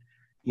engagement.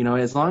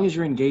 As long as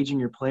you're engaging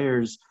your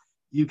players,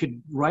 you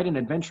could write an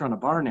adventure on a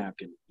bar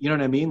napkin. You know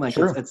what I mean? Like,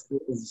 sure.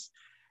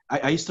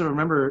 I used to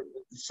remember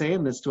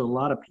saying this to a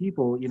lot of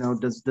people.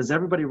 Does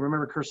everybody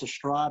remember Curse of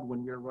Strahd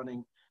when you're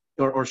running,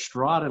 or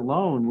Strahd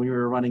alone when you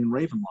were running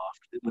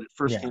Ravenloft when it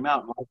first came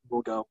out? A lot of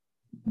people go,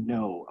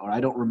 no, or I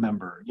don't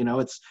remember.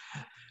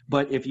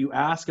 But if you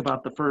ask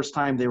about the first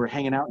time they were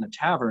hanging out in a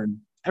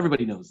tavern,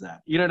 everybody knows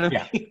that. You know what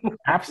I mean?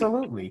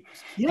 Absolutely.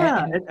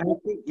 Yeah. And I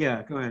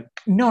think, go ahead.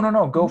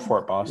 No, go for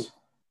it, boss.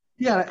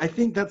 Yeah, I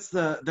think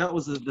that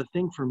was the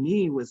thing for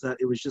me, was that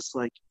it was just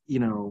like,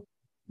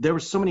 there were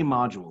so many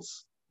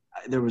modules.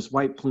 There was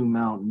White Plume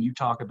Mountain. You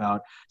talk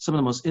about some of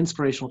the most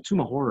inspirational Tomb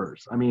of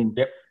Horrors. I mean,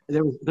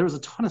 there was a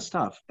ton of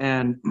stuff.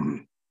 And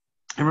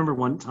I remember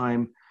one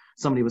time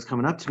somebody was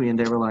coming up to me and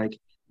they were like,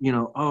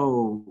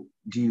 oh,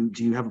 do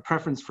you have a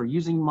preference for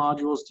using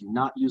modules? Do you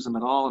not use them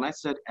at all? And I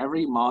said,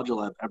 every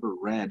module I've ever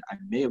read, I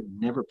may have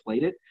never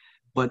played it,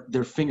 but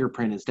their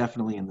fingerprint is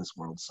definitely in this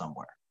world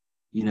somewhere.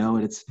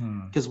 And it's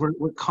because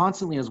we're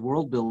constantly, as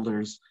world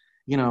builders,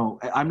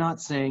 I'm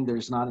not saying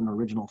there's not an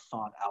original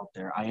thought out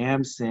there. I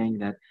am saying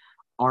that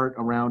art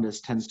around us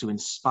tends to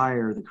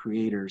inspire the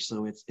creator.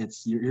 So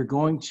you're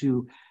going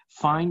to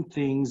find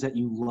things that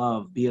you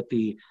love, be it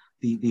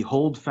the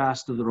hold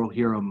fast of the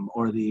Rohirrim,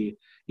 or the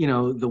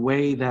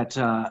way that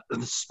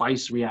the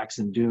spice reacts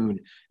in Dune.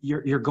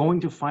 You're going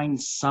to find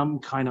some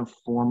kind of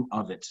form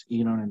of it.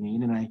 You know what I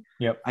mean? And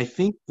I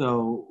think,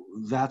 though,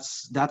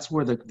 that's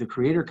where the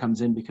creator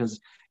comes in, because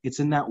it's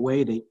in that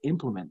way they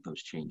implement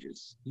those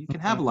changes. You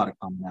can have a lot of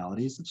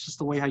commonalities. It's just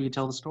the way how you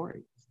tell the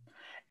story.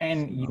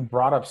 And you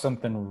brought up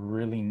something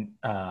really,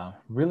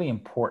 really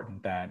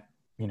important that,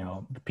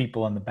 the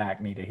people in the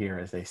back need to hear,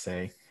 as they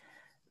say,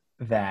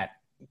 that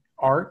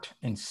art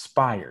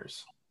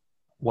inspires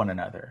one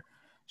another.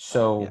 Yeah.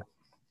 So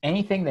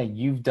anything that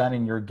you've done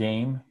in your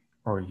game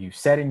or you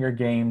said in your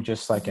game,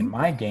 just like in Mhm.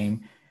 my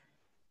game,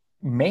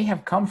 may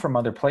have come from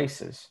other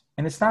places.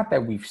 And it's not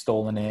that we've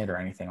stolen it or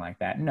anything like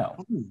that.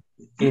 No,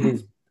 it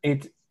is,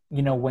 it,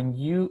 when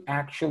you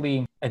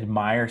actually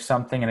admire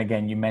something, and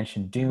again, you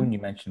mentioned Dune, you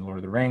mentioned Lord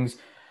of the Rings,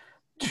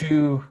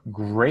 two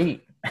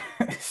great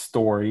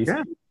stories,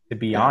 Yeah. to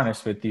be Yeah.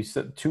 honest with you.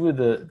 So two of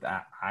the,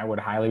 I would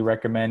highly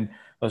recommend,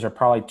 those are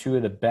probably two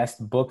of the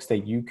best books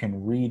that you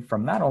can read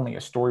from not only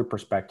a story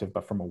perspective,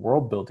 but from a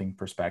world building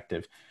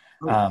perspective,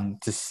 Oh yeah.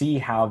 to see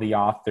how the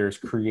authors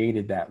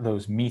created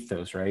those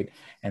mythos, right?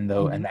 And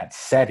Mhm. that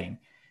setting.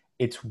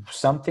 It's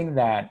something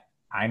that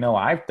I know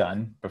I've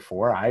done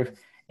before. I've,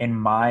 in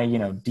my,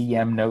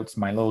 DM notes,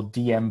 my little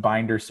DM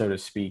binder, so to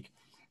speak,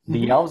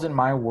 the Mhm. elves in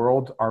my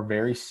world are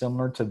very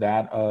similar to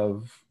that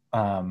of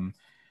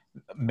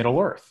Middle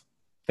Earth.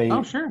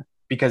 Oh They, sure.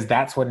 because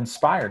that's what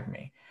inspired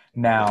me.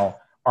 Now,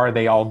 are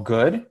they all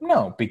good?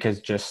 No, because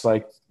just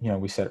like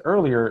we said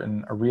earlier,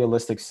 in a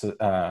realistic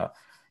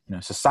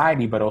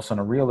society, but also in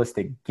a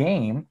realistic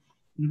game,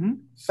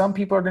 Mhm. some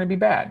people are going to be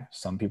bad,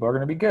 some people are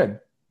going to be good.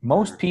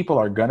 Most Sure. people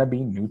are going to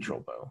be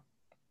neutral, though.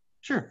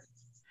 Sure.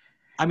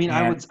 I mean,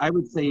 I And would I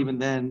would say even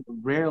then,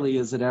 rarely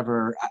is it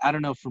ever. I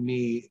don't know. For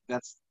me,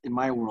 that's in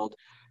my world.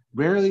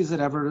 Rarely is it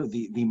ever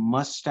the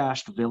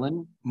mustached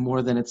villain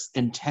more than its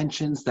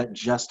intentions that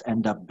just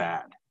end up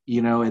bad.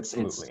 It's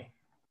absolutely.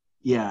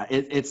 yeah.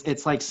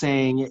 It's like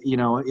saying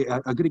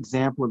a good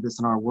example of this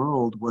in our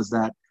world was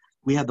that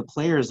we had the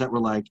players that were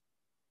like,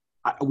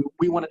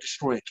 we want to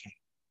destroy a king,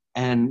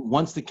 and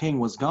once the king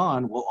was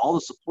gone, well, all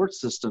the support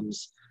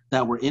systems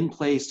that were in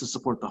place to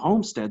support the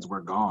homesteads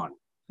were gone.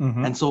 And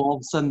Mm-hmm. so all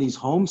of a sudden, these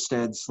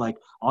homesteads, like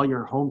all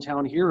your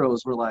hometown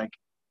heroes, were like,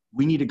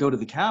 we need to go to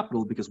the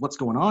capital because what's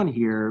going on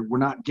here? We're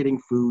not getting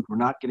food. We're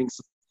not getting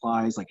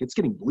supplies. Like it's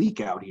getting bleak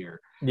out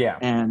here. Yeah.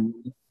 And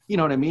you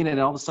know what I mean? And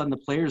all of a sudden, the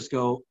players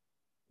go,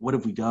 what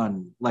have we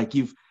done? Like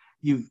you've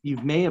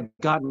may have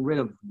gotten rid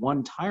of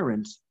one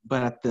tyrant,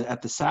 but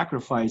at the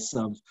sacrifice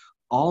of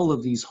all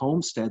of these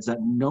homesteads that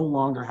no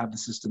longer have the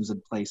systems in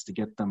place to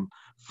get them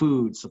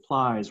food,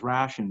 supplies,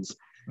 rations.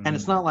 And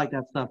it's Mm. not like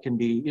that stuff can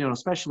be,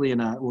 especially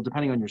in a, well,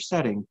 depending on your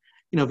setting,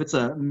 if it's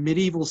a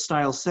medieval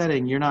style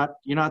setting, you're not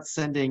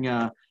sending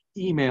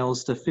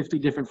emails to 50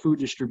 different food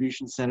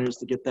distribution centers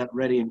to get that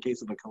ready in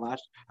case of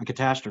a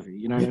catastrophe.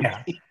 You know what I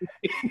Yeah.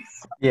 mean?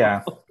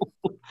 Yeah.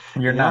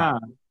 You're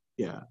not.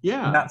 Yeah, yeah,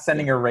 You're yeah, not yeah.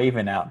 sending a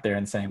raven out there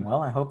and saying,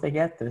 "Well, I hope they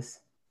get this."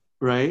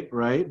 Right,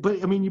 right.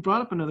 But I mean, you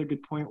brought up another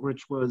good point,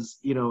 which was,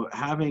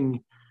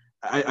 having,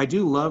 I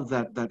do love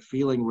that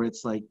feeling where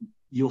it's like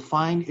you'll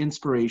find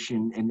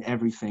inspiration in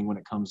everything when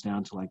it comes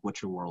down to like what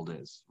your world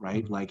is,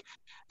 right? Mhm. Like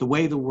the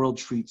way the world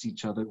treats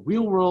each other,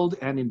 real world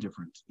and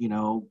indifferent,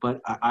 But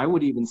I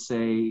would even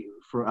say,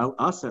 for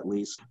us at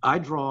least, I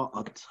draw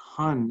a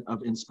ton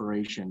of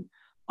inspiration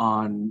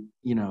on,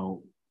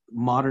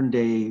 modern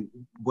day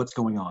what's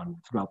going on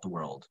throughout the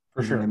world.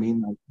 For You know what I sure.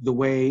 mean? Like the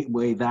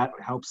way that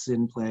helps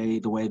in play,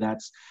 the way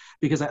that's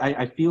because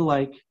I feel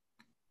like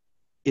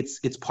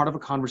it's part of a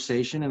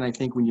conversation, and I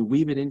think when you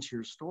weave it into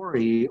your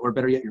story, or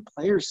better yet, your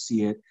players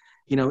see it,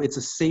 it's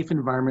a safe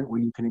environment where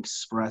you can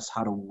express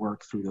how to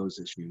work through those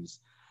issues.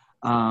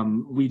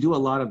 We do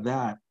a lot of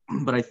that,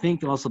 but I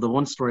think also the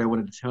one story I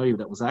wanted to tell you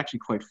that was actually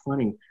quite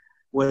funny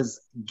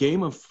was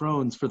Game of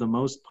Thrones, for the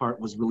most part,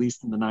 was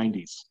released in the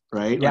 90s,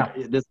 right? Yeah.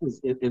 Like this was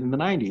in the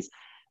 90s.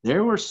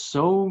 There were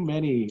so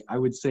many, I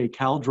would say,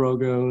 Cal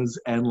Drogos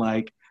and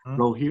like Mhm.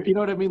 Rohirrim, you know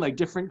what I mean? Like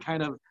different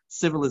kind of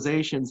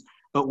civilizations.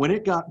 But when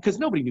it got, because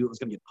nobody knew it was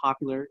going to get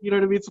popular, you know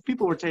what I mean? So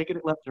people were taking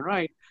it left and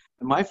right.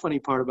 And my funny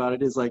part about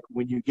it is like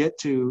when you get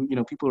to,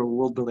 people are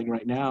world building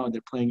right now and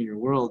they're playing in your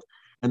world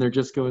and they're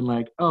just going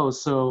like, oh,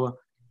 so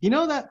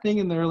that thing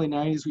in the early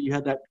 90s where you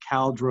had that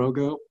Cal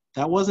Drogo?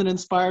 That wasn't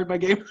inspired by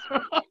Game of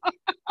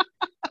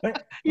Thrones.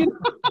 you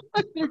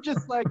know, they're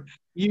just like,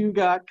 you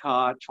got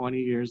caught 20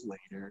 years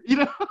later,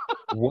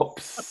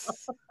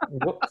 Whoops.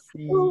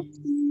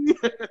 Whoopsie.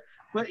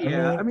 But I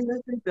yeah, I mean, mean, I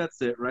think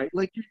that's it, right?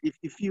 Like,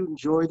 if you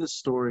enjoy the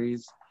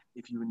stories,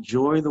 if you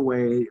enjoy the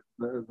way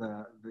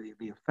the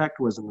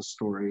effect was in the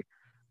story,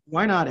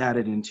 why not add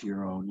it into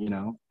your own,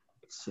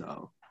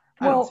 So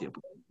I don't see a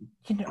well,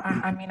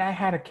 problem. I mean, I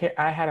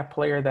had a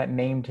player that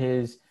named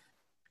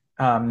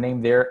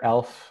their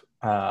elf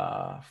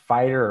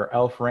fighter or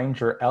elf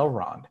ranger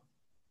Elrond.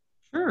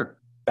 Sure.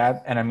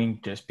 That, and I mean,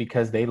 just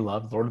because they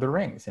loved Lord of the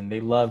Rings and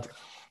they loved,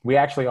 we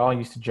actually all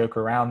used to joke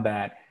around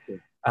that,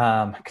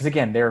 because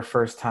again, they're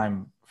first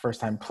time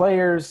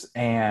players,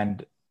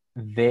 and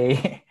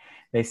they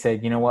they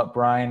said, you know what,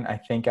 Brian, I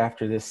think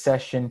after this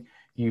session,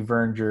 you've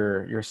earned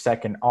your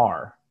second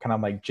R, kind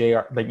of like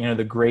JR, like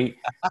the great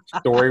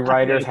story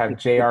writers have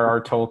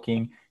J.R.R.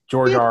 Tolkien,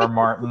 George R. R.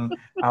 Martin.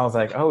 I was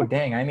like, oh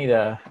dang, I need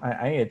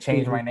to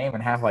change my name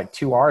and have like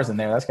two R's in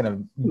there. That's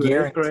gonna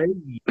Right.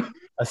 guarantee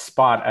a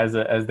spot as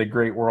the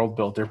great world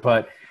builder.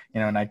 But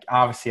and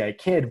I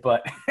kid,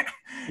 but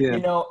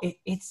Yeah.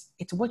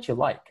 it's what you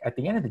like. At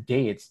the end of the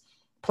day, it's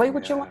play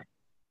what you Yeah. like.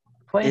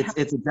 Play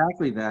It's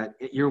exactly that.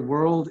 Your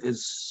world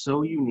is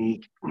so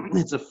unique.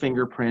 It's a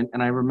fingerprint.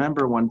 And I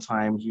remember one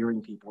time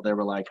hearing people, they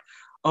were like,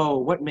 "Oh,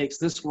 what makes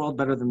this world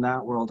better than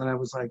that world?" And I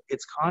was like,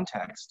 "It's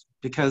context."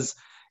 Because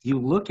you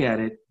look at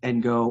it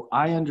and go,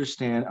 "I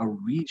understand a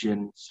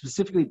region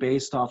specifically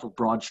based off of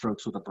broad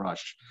strokes with a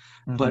brush."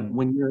 But Mhm.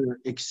 when you're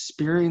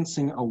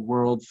experiencing a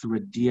world through a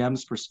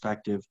DM's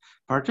perspective,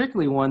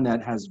 particularly one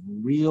that has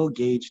real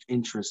gauged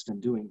interest in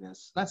doing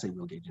this, not say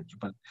real gauged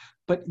interest,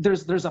 but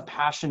there's a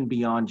passion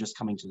beyond just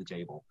coming to the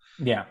table.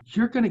 Yeah.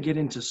 You're going to get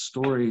into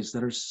stories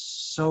that are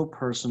so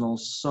personal,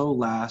 so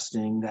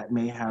lasting, that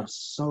may have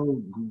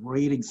so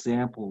great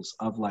examples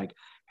of like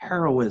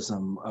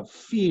heroism, of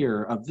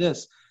fear, of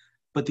this.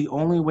 But the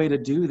only way to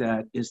do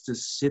that is to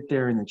sit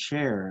there in the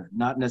chair,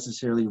 not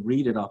necessarily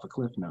read it off of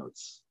Cliff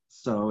Notes.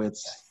 So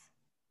it's,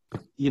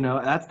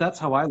 Yes. that's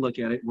how I look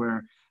at it,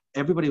 where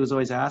everybody was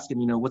always asking,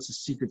 what's the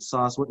secret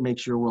sauce? What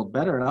makes your world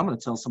better? And I'm going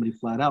to tell somebody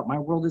flat out, my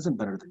world isn't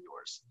better than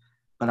yours.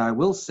 But I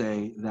will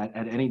say that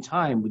at any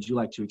time, would you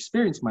like to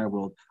experience my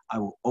world? I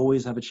will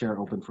always have a chair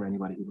open for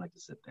anybody who'd like to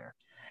sit there.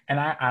 And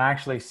I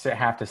actually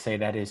have to say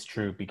that is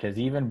true because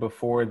even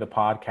before the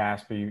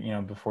podcast,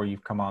 before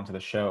you've come on to the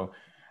show,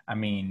 I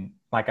mean,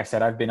 like I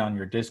said, I've been on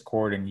your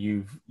Discord and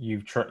you've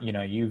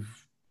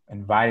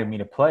invited me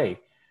to play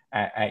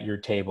at your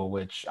table,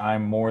 which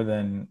I'm more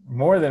than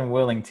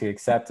willing to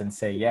accept and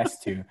say yes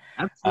to, um,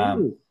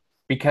 Absolutely.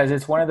 because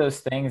it's one of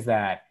those things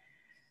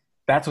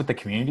that's what the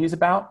community is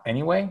about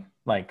anyway.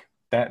 Like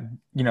that,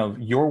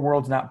 your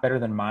world's not better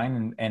than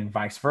mine and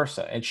vice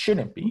versa. It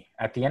shouldn't be.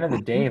 At the end of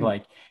the day,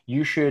 like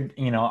you should,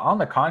 on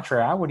the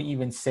contrary, I would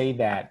even say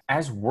that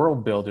as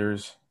world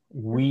builders,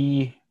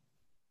 we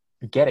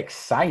get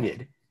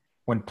excited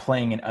when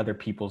playing in other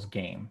people's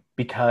game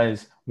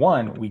because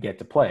one, we get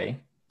to play.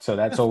 So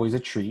that's always a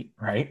treat,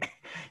 right?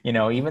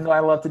 Even though I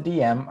love to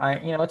DM,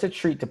 it's a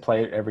treat to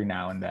play it every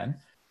now and then,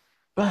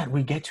 but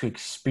we get to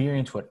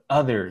experience what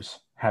others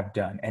have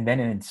done. And then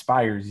it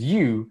inspires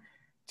you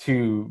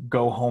to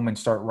go home and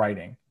start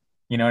writing.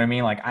 You know what I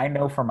mean? Like I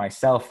know for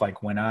myself,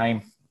 like when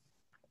I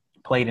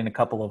played in a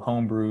couple of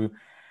homebrew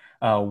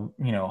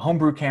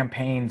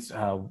campaigns.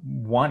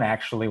 One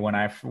actually, when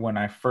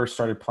I first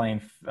started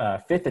playing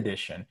fifth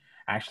edition,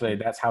 actually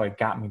that's how it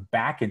got me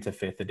back into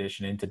fifth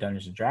edition, into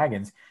Dungeons and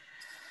Dragons,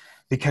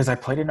 because I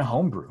played in a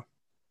homebrew.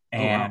 Oh,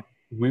 And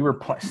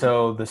wow.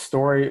 so the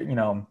story,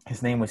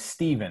 his name was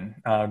Steven,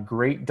 a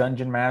great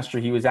dungeon master.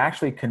 He was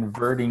actually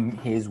converting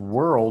his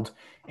world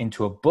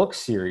into a book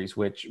series,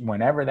 which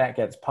whenever that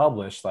gets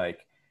published, like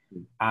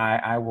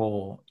I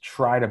will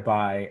try to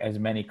buy as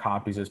many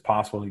copies as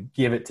possible to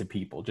give it to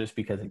people just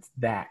because it's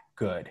that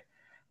good.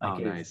 Oh, Like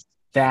it's nice.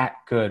 that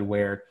good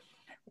where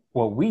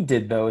what we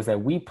did though is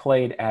that we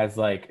played as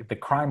like the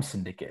crime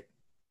syndicate.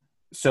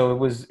 So it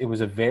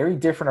was a very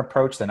different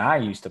approach than I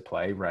used to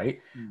play, right?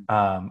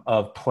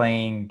 Of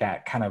playing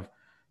that kind of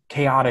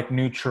chaotic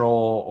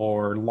neutral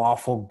or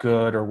lawful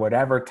good or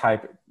whatever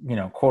type,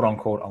 quote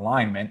unquote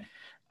alignment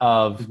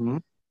of Mm-hmm.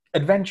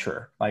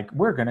 adventure. Like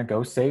we're gonna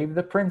go save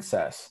the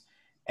princess,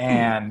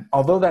 and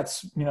although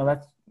that's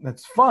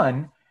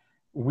fun,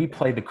 we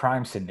played the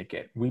crime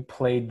syndicate. We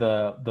played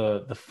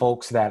the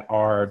folks that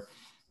are,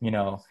 you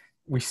know,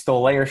 we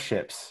stole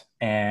airships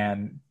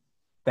and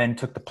then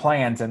took the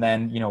plans and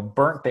then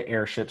burnt the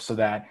airships so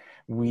that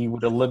we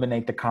would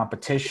eliminate the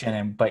competition.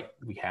 And but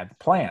we had the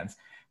plans.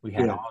 We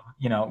had Yeah.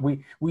 all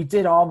we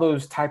did all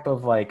those type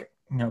of like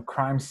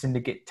crime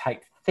syndicate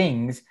type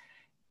things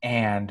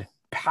and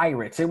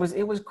pirates. It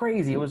was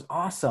crazy. It was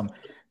awesome,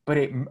 but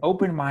it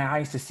opened my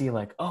eyes to see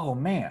like, oh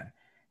man,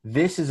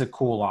 this is a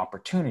cool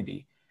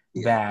opportunity.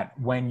 Yeah. That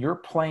when you're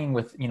playing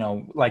with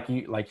like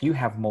you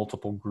have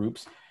multiple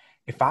groups.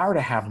 If I were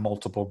to have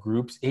multiple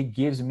groups, it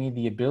gives me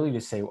the ability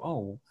to say,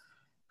 oh,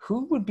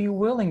 who would be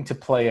willing to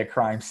play a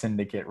crime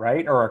syndicate,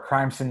 right? Or a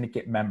crime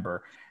syndicate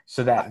member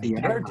so that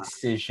Yeah. their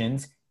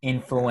decisions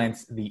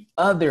influence the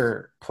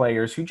other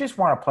players who just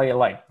want to play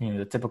like,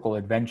 the typical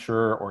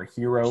adventurer or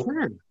hero.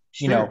 Sure.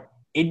 you know, Sure.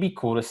 it'd be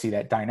cool to see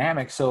that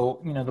dynamic.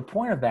 So, the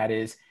point of that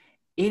is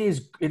it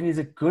is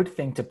a good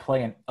thing to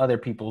play in other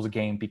people's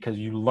game because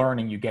you learn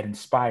and you get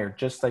inspired,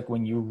 just like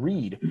when you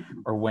read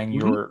or when Hmm.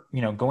 you're,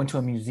 going to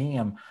a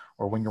museum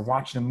or when you're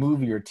watching a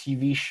movie or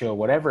TV show,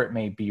 whatever it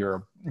may be,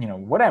 or,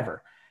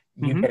 whatever,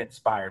 you Hmm. get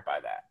inspired by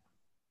that.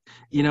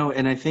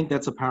 And I think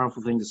that's a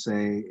powerful thing to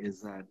say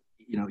is that,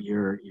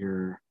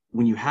 you're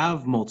when you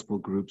have multiple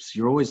groups,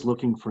 you're always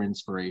looking for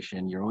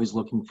inspiration. You're always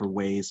looking for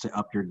ways to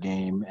up your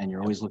game, and you're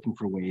Yep. always looking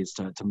for ways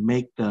to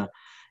make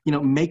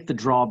the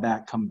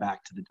drawback come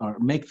back to the, or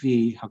make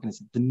the, how can I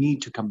say, the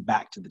need to come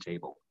back to the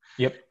table.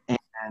 Yep.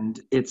 And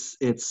it's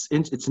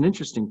an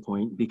interesting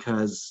point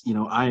because,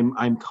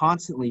 I'm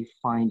constantly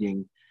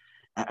finding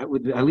at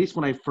least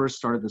when I first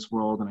started this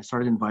world and I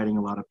started inviting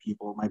a lot of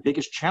people, my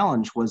biggest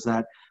challenge was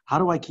that how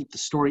do I keep the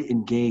story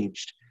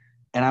engaged?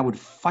 And I would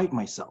fight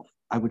myself.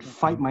 I would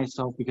fight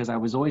myself because I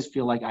was always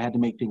feel like I had to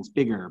make things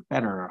bigger,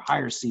 better,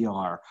 higher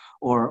CR,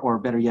 or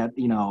better yet,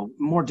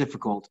 more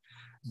difficult.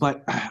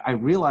 But I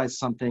realized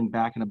something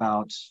back in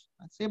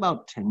I'd say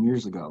about 10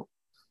 years ago.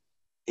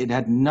 It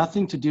had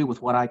nothing to do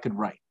with what I could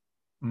write.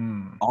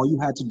 All you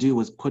had to do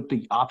was put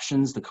the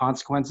options, the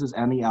consequences,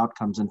 and the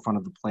outcomes in front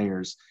of the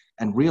players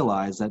and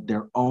realize that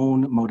their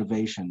own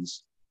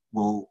motivations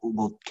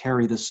will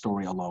carry this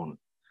story alone.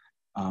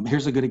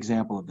 Here's a good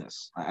example of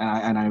this.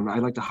 And I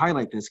like to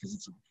highlight this because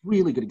it's a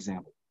really good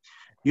example.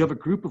 You have a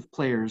group of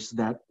players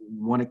that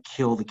want to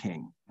kill the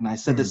king. And I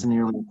said this in the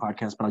earlier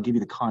podcast, but I'll give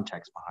you the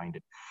context behind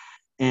it.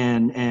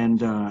 And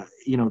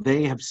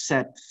they have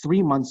set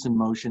 3 months in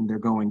motion. They're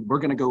going, we're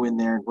going to go in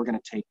there and we're going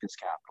to take this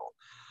capital.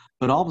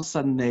 But all of a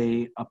sudden,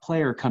 a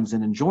player comes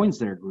in and joins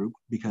their group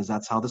because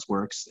that's how this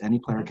works. Any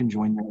player can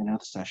join in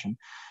another session.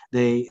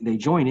 They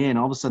join in.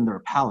 All of a sudden, they're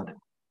a paladin,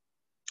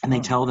 and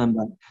they tell them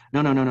that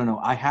no.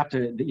 I have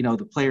to.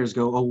 The players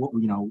go,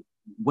 oh,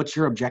 what's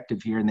your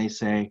objective here? And they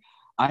say,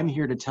 I'm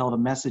here to tell the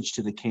message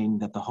to the king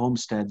that the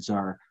homesteads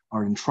are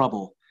in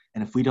trouble,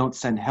 and if we don't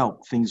send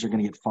help, things are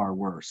going to get far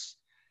worse.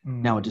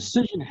 Now, a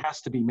decision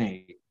has to be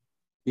made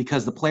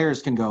because the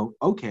players can go,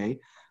 okay,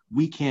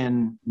 we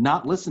can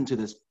not listen to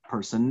this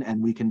person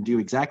and we can do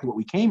exactly what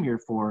we came here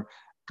for,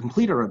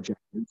 complete our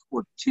objective.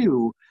 Or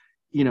two,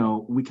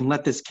 we can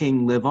let this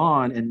king live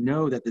on and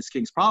know that this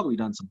king's probably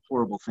done some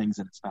horrible things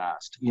in its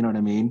past. You know what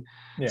I mean?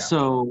 Yeah.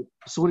 So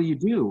what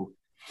do?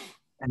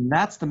 And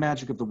that's the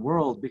magic of the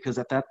world, because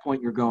at that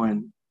point you're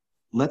going,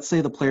 let's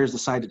say the players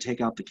decide to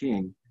take out the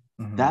king.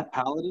 That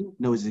paladin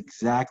knows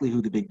exactly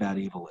who the big bad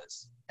evil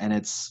is. And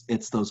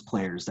it's those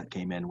players that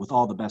came in with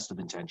all the best of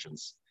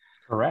intentions.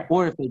 Correct.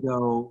 Or if they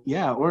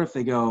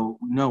go,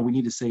 no, we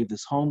need to save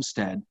this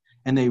homestead,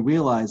 and they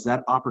realize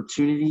that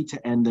opportunity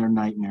to end their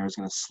nightmare is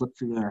going to slip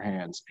through their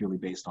hands purely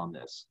based on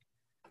this.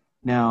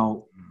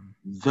 Now,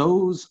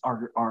 those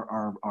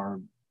are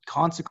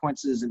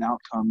consequences and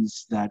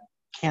outcomes that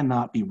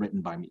cannot be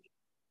written by me.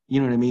 You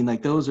know what I mean?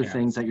 Like, those are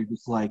things that you're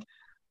just like,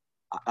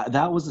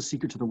 that was the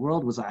secret to the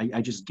world, was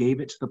I just gave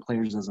it to the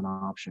players as an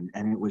option.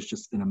 And it was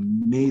just an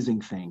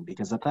amazing thing,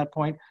 because at that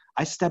point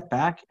I step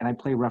back and I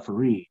play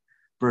referee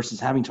versus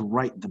having to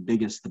write the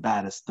biggest, the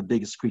baddest, the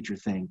biggest creature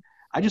thing.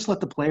 I just let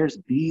the players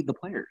be the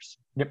players.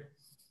 Yep.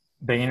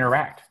 They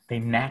interact. They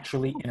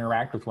naturally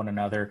interact with one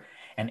another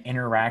and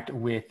interact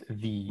with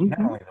not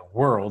only the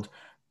world,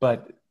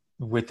 but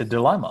with the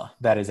dilemma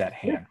that is at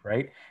hand,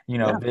 right?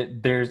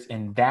 There's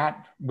in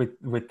that,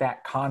 with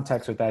that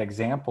context, with that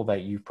example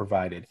that you've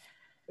provided,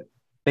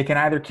 they can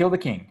either kill the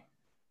king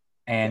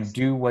and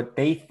do what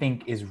they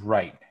think is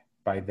right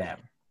by them,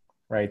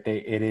 right?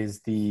 It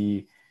is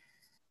the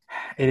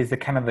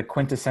kind of the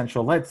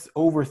quintessential, let's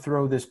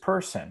overthrow this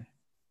person.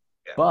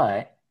 Yeah.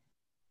 But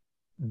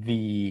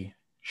the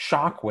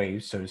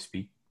shockwaves, so to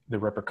speak, the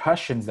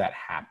repercussions that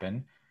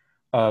happen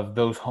of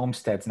those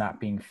homesteads not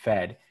being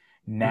fed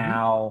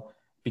now,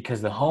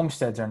 because the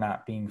homesteads are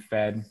not being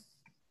fed,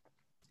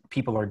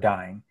 people are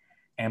dying.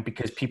 And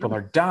because people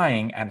are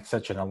dying at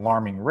such an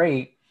alarming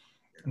rate,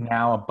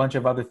 now a bunch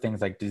of other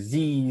things like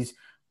disease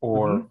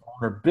or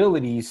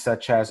vulnerabilities,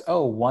 such as,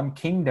 one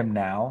kingdom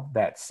now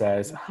that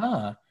says,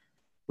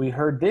 we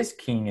heard this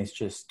king has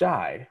just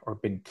died or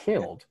been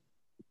killed.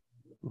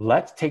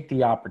 Let's take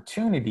the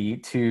opportunity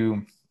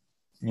to,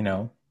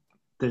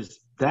 there's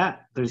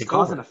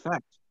cause and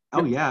effect.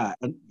 Oh yeah.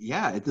 And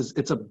yeah,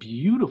 it's a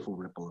beautiful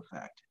ripple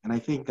effect. And I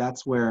think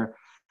that's where,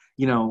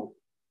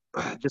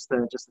 just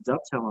to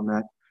dovetail on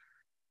that,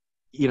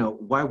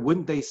 why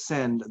wouldn't they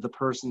send the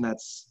person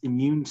that's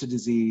immune to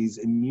disease,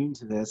 immune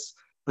to this?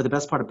 But the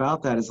best part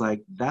about that is,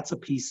 like, that's a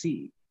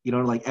PC,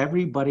 like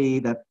everybody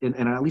that, and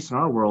at least in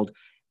our world,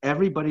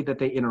 everybody that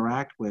they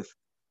interact with,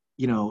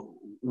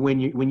 when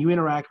you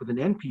interact with an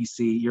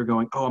NPC, you're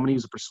going, I'm going to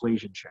use a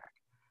persuasion check.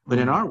 But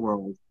in our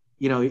world,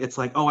 it's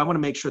like, I want to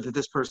make sure that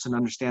this person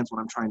understands what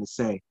I'm trying to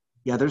say.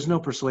 Yeah, there's no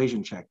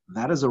persuasion check.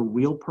 That is a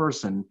real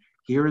person.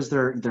 Here is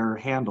their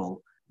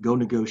handle. Go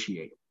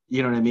negotiate.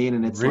 You know what I mean?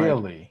 And it's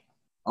really, like,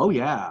 oh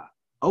yeah.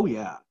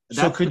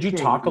 So could you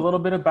talk a little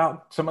bit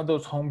about some of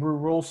those homebrew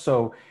rules?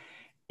 So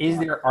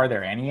are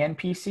there any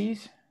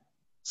NPCs?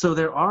 So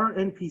there are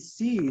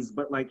NPCs,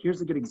 but like,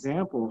 here's a good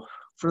example.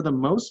 For the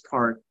most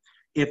part,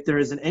 if there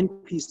is an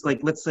NPC,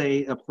 like let's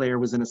say a player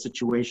was in a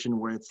situation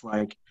where it's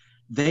like,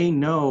 they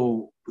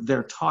know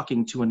they're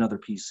talking to another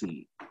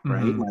PC,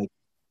 right? Like,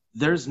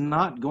 there's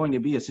not going to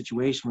be a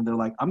situation where they're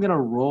like, I'm going to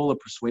roll a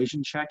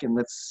persuasion check and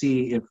let's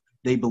see if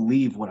they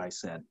believe what I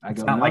said.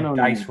 It's not like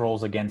dice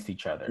rolls against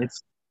each other.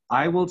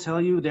 I will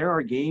tell you, there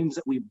are games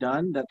that we've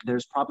done that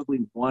there's probably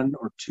 1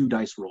 or 2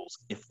 dice rolls,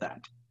 if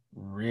that.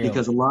 Really?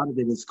 Because a lot of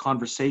it is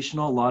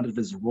conversational, a lot of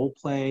it is role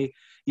play.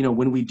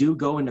 When we do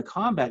go into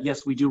combat,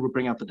 yes, we do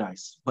bring out the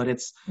dice, but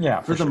it's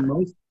for the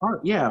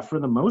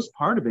most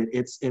part of it,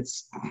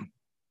 it's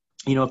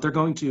if they're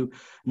going to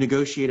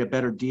negotiate a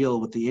better deal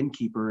with the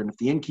innkeeper, and if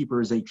the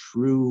innkeeper is a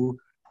true,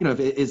 if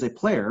it is a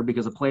player,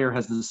 because a player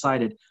has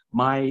decided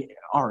my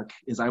arc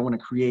is I want to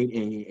create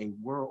a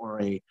world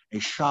or a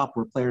shop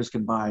where players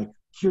can buy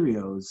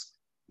curios,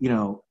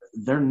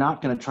 they're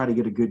not going to try to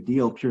get a good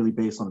deal purely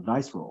based on a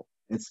dice roll.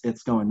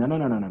 It's going, no, no,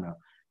 no, no, no, no.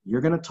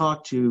 You're going to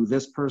talk to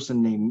this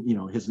person named,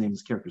 his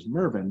name's character is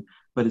Mervin,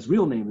 but his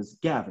real name is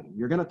Gavin.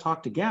 You're going to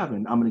talk to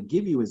Gavin. I'm going to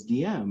give you his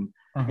DM,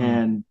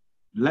 and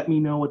let me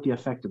know what the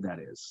effect of that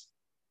is.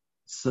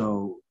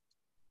 So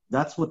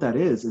that's what that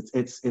is.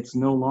 It's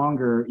no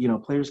longer,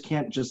 players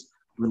can't just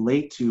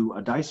relate to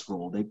a dice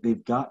roll.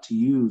 They've got to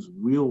use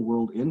real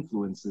world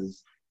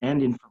influences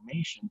and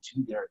information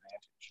to their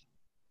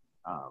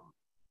advantage.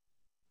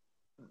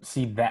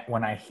 See, that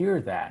when I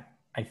hear that,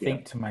 I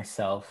think to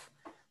myself,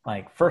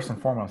 like, first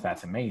and foremost,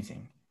 that's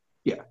amazing.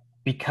 Yeah.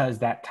 Because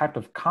that type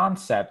of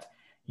concept,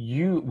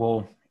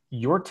 you're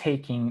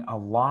taking a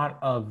lot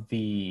of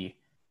the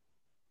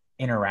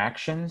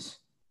interactions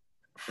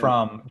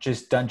from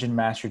just dungeon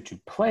master to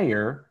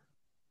player,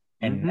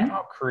 and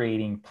now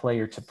creating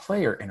player to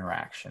player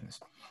interactions,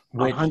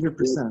 which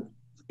 100%.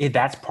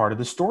 That's part of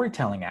the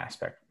storytelling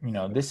aspect.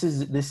 This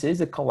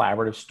is a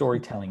collaborative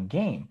storytelling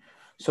game.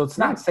 So it's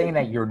not saying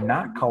that you're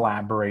not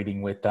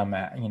collaborating with them,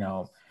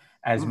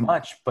 as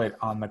much, but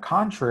on the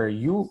contrary,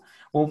 you're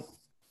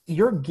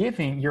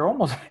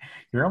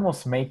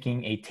almost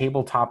making a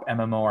tabletop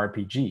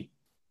MMORPG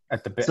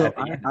at the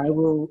end. I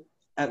will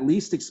at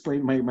least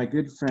explain. My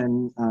good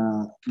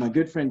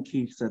friend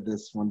Keith said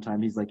this one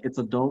time. He's like, it's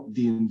adult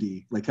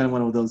D&D, like kind of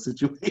one of those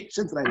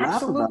situations, and I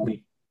laugh about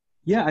it.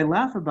 Yeah, I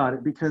laugh about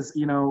it because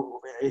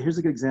here's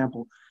a good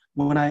example.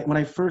 When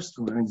I first,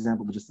 an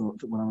example, but just what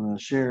I'm going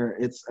to share,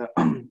 it's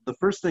the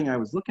first thing I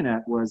was looking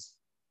at was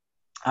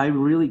I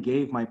really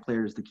gave my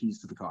players the keys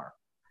to the car.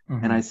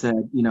 And I said,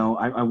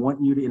 I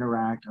want you to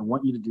interact. I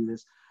want you to do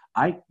this.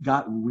 I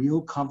got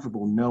real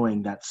comfortable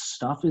knowing that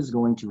stuff is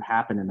going to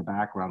happen in the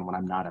background when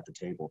I'm not at the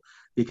table,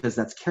 because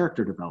that's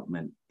character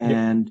development.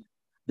 And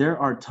there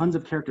are tons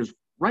of characters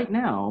right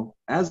now,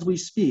 as we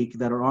speak,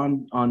 that are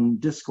on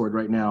Discord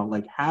right now,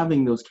 like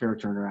having those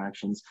character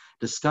interactions,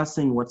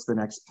 discussing what's the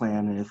next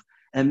plan,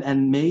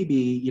 and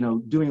maybe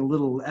doing a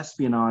little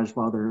espionage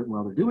while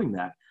they're doing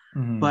that.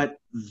 But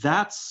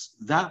that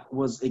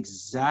was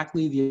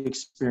exactly the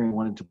experience I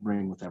wanted to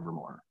bring with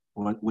Evermore,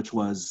 which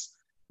was,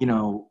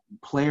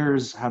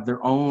 players have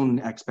their own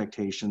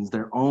expectations,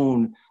 their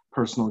own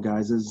personal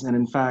guises. And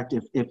in fact,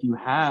 if you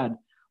had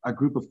a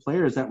group of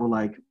players that were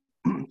like,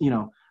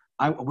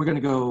 we're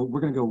gonna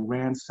go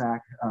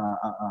ransack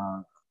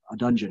a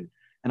dungeon,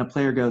 and a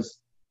player goes,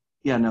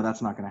 yeah, no,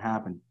 that's not gonna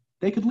happen,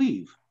 they could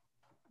leave.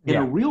 In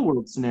a real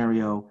world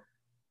scenario,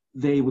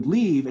 they would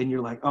leave, and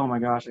you're like, oh my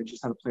gosh, I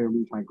just had a player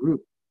leave my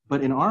group.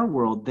 But in our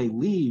world, they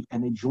leave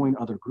and they join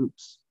other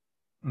groups.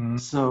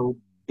 So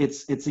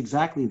it's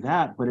exactly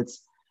that, but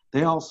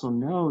they also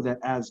know that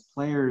as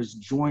players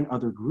join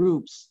other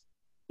groups,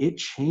 it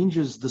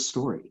changes the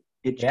story.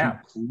 It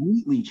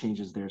completely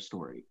changes their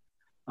story.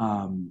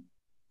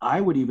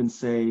 I would even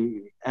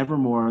say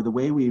Evermore, the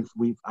way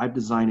I've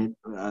designed it,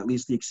 at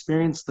least the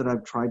experience that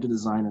I've tried to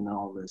design in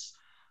all this,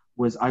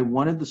 was I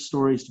wanted the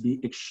stories to be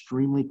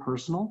extremely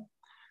personal,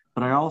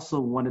 but I also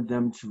wanted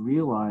them to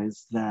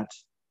realize that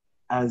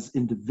as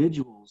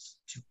individuals,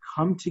 to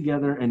come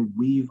together and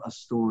weave a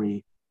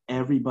story,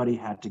 everybody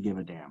had to give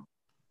a damn.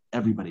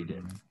 Everybody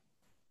did.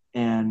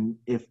 And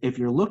if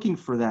you're looking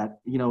for that,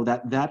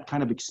 that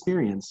kind of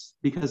experience,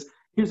 because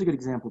here's a good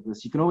example of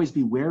this. You can always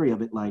be wary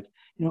of it, like,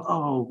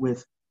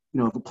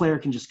 if a player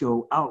can just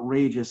go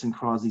outrageous and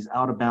cause these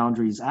out of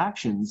boundaries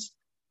actions.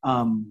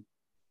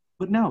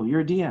 But no, you're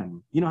a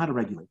DM. You know how to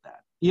regulate that.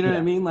 You know what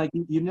I mean? Like,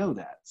 you know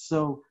that.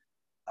 So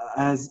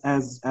as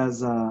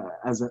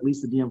at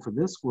least the DM for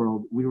this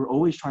world, we were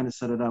always trying to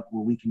set it up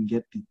where we can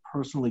get the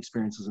personal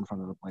experiences in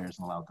front of the players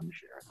and allow them to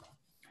share it.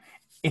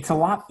 It's a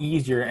lot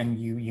easier, and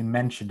you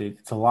mentioned it,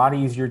 it's a lot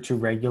easier to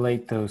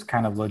regulate those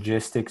kind of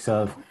logistics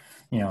of,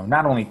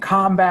 not only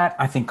combat.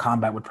 I think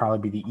combat would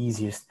probably be the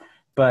easiest,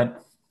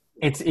 but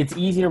it's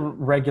easy to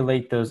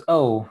regulate those,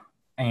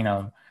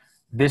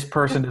 this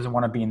person doesn't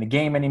want to be in the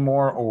game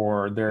anymore,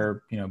 or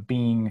they're,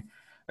 being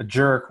a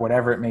jerk,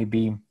 whatever it may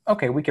be.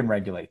 Okay, we can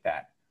regulate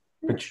that.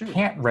 But you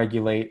can't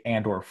regulate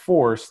and or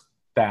force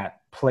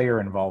that player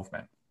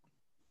involvement.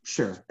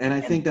 Sure. And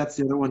I think that's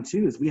the other one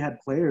too, is we had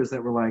players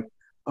that were like,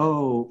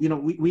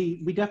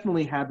 we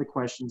definitely had the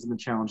questions and the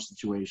challenge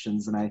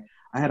situations. And I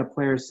had a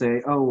player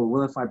say,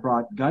 what if I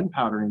brought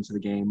gunpowder into the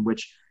game,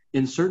 which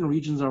in certain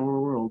regions of our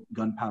world,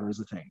 gunpowder is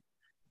a thing.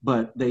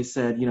 But they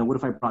said, what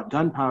if I brought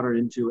gunpowder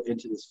into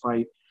this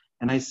fight?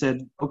 And I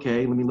said,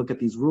 okay, let me look at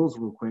these rules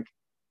real quick.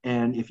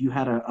 And if you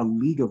had a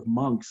league of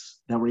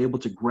monks that were able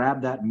to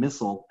grab that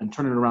missile and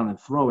turn it around and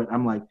throw it,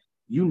 I'm like,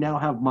 you now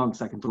have monks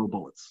that can throw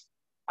bullets.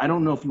 I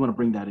don't know if you want to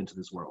bring that into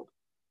this world.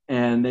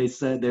 And they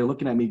said, they're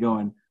looking at me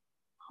going,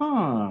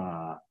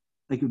 like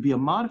it would be a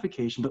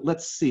modification, but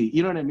let's see.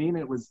 You know what I mean?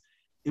 It was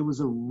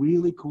a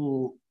really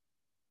cool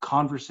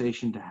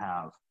conversation to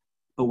have.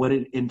 But what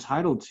it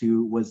entitled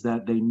to was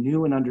that they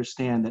knew and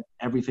understand that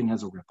everything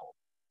has a ripple.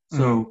 Mm-hmm.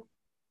 So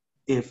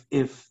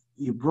if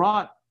you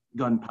brought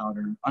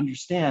gunpowder,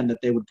 understand that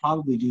they would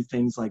probably do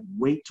things like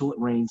wait till it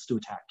rains to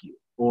attack you,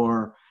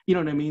 or you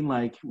know what I mean,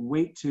 like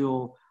wait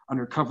till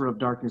under cover of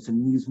darkness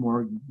and use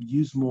more.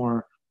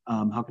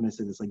 How can I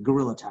say this? Like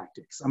guerrilla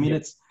tactics. I mean, Yeah.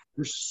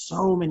 there's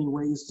so many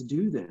ways to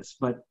do this,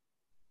 but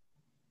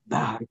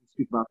I can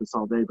speak about this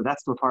all day. But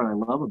that's the part I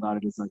love about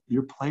it is like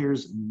your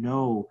players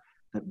know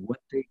that what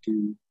they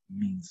do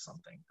means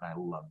something. And I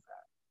love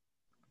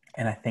that.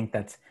 And I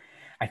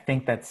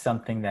think that's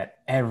something that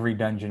every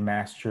dungeon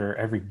master,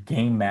 every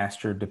game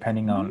master,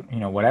 depending on,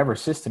 whatever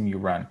system you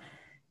run,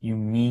 you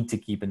need to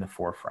keep in the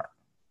forefront.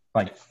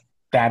 Like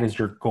that is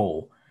your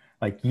goal.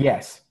 Like,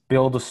 yes,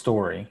 build a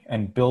story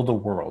and build a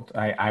world.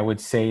 I would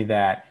say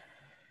that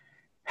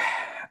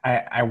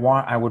I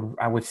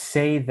would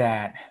say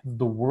that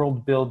the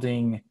world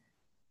building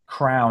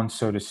crown,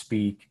 so to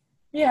speak,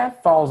 yeah,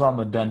 it falls on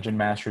the dungeon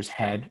master's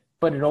head,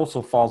 but it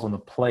also falls on the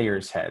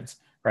players' heads,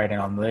 right, and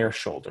on their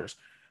shoulders.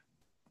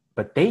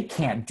 But they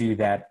can't do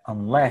that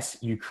unless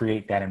you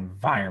create that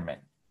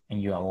environment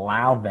and you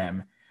allow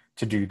them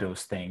to do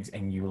those things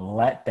and you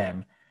let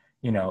them,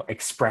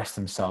 express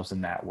themselves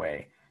in that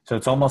way. So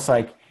it's almost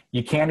like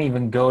you can't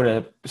even go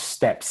to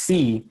step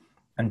C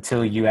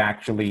until you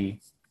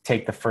actually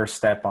take the first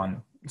step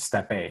on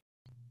step A.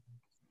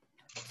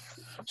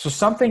 So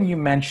something you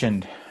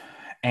mentioned,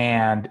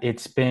 and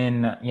it's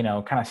been,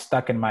 kind of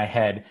stuck in my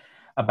head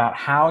about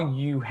how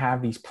you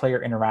have these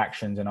player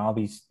interactions and all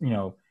these,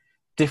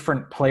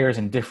 different players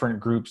and different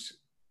groups,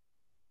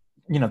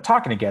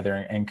 talking together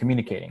and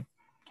communicating.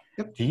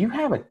 Yep. Do you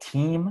have a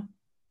team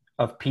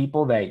of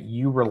people that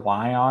you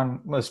rely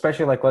on,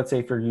 especially like, let's say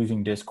if you're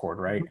using Discord,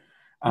 right?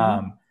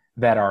 Mm-hmm.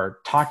 That are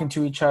talking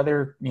to each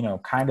other,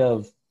 kind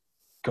of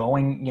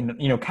going,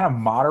 kind of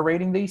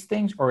moderating these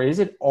things, or is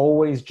it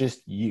always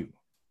just you?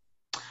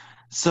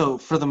 So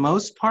for the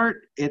most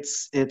part,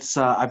 it's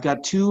I've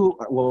got two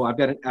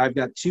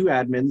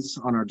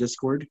admins on our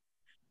Discord.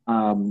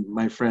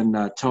 My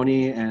friend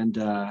Tony and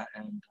my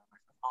friend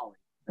Holly.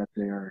 That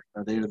they are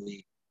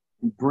the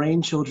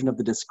brain children of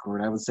the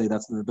Discord. I would say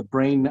that's the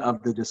brain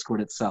of the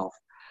Discord itself.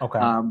 Okay.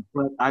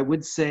 But I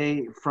would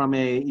say from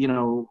a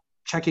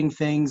checking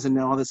things and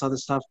all this other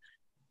stuff.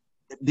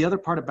 The other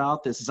part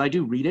about this is I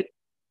do read it.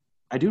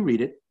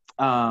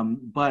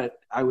 But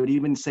I would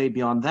even say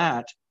beyond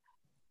that,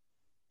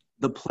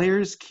 the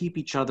players keep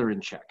each other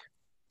in check.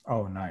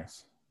 Oh,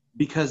 nice.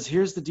 Because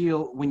here's the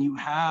deal, when you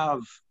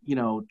have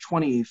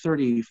 20,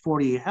 30,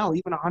 40, hell,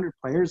 even 100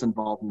 players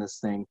involved in this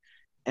thing,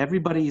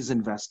 everybody's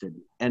invested.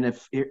 And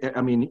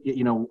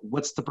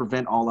what's to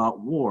prevent all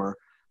out war?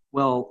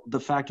 Well, the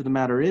fact of the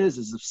matter is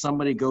if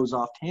somebody goes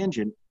off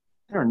tangent,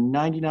 there are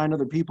 99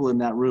 other people in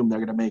that room that are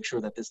going to make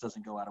sure that this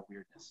doesn't go out of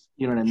weirdness.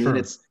 You know what I mean?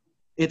 Sure.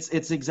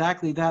 It's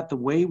exactly that. The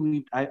way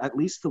at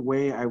least the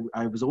way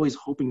I was always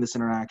hoping this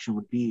interaction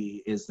would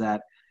be is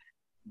that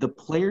the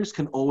players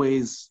can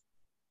always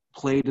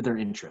play to their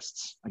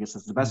interests. I guess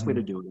that's the best way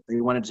to do it. If they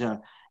wanted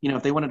to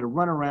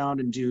run around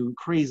and do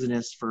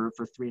craziness for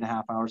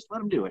 3.5 hours, let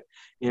them do it.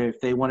 If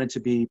they wanted to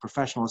be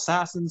professional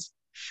assassins,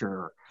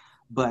 sure.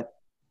 But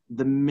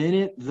the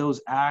minute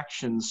those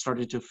actions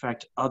started to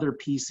affect other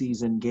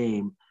PCs in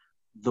game,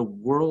 the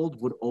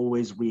world would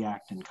always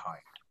react in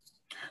kind.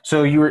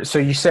 So you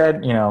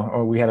said,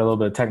 or we had a little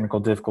bit of technical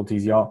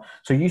difficulties, y'all.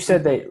 So you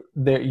said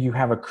that you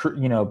have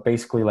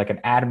basically like an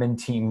admin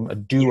team, a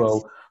duo,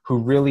 Yes.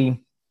 who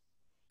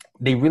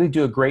they really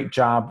do a great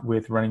job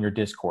with running your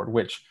Discord,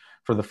 which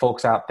for the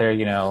folks out there,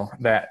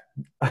 that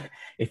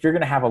if you're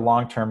going to have a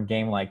long-term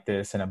game like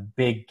this and a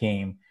big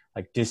game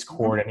like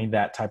Discord, any of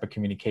that type of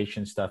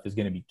communication stuff is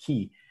going to be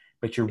key.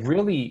 But you're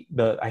really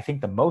I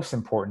think the most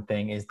important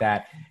thing is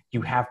that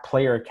you have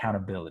player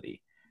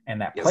accountability. And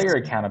that player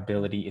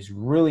accountability is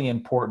really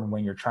important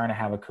when you're trying to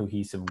have a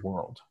cohesive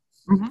world.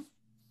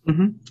 Mm-hmm.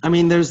 Mm-hmm. I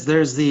mean, there's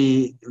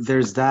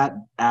that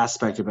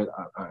aspect of it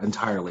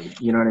entirely.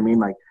 You know what I mean?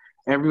 Like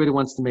everybody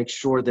wants to make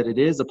sure that it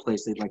is a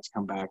place they'd like to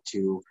come back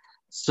to.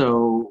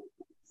 So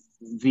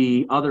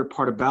the other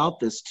part about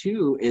this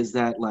too is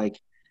that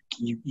like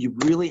you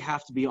really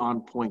have to be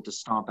on point to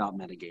stomp out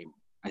metagame.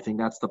 I think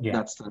that's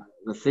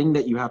the thing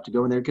that you have to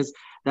go in there, because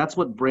that's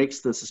what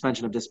breaks the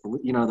suspension of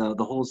disbelief. The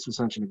whole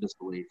suspension of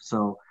disbelief.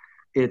 So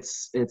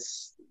it's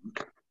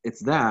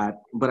that.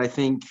 But I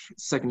think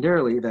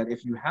secondarily that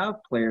if you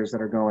have players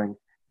that are going,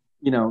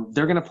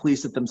 they're going to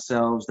police it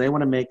themselves. They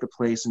want to make the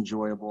place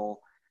enjoyable.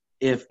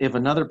 If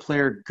another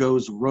player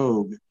goes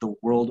rogue, the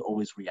world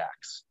always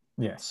reacts.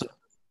 Yes. So,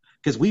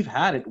 because we've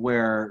had it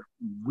where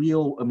we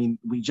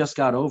just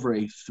got over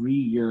a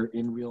 3-year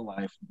in real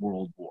life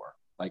world war.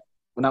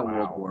 Well, not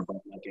world war, but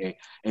like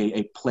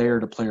a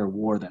player-to-player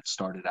war that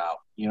started out.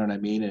 You know what I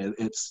mean?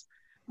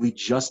 We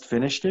just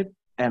finished it,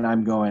 and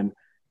I'm going,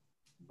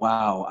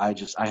 wow,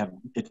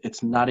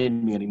 it's not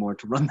in me anymore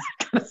to run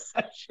that kind of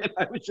session.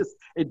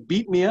 It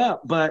beat me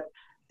up, but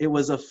it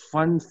was a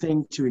fun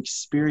thing to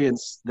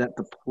experience that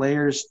the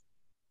players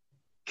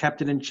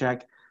kept it in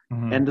check.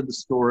 Mhm. end of the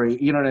story.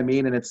 You know what I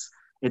mean? And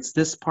it's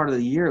this part of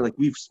the year, like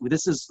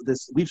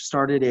we've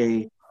started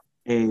a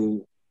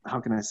how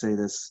can I say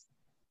this?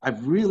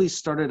 I've really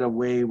started a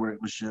way where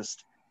it was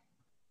just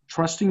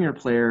trusting your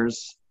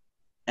players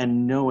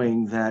and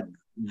knowing that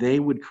they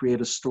would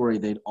create a story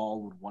they'd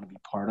all would want to be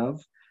part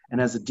of. And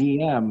as a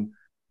DM,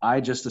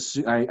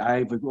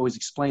 I've always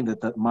explained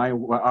that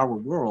our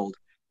world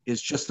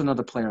is just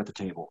another player at the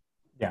table.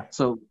 Yeah.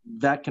 So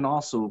that can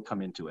also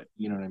come into it.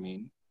 You know what I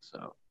mean?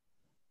 So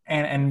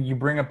And you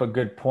bring up a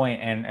good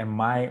point, and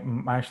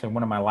actually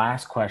one of my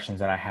last questions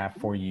that I have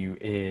for you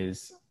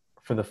is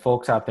for the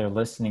folks out there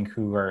listening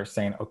who are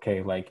saying,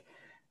 okay, like,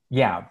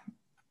 yeah,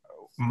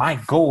 my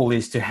goal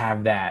is to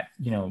have that,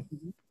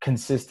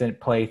 consistent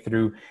play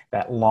through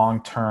that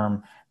long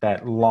term,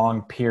 that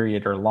long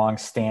period or long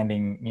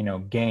standing,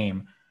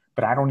 game,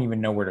 but I don't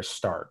even know where to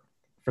start.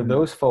 For mm,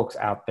 those folks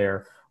out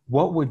there,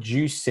 what would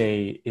you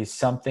say is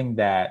something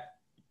that,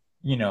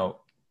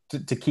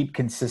 to keep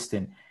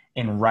consistent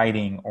in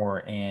writing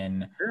or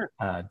in sure,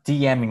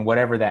 DMing,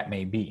 whatever that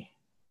may be?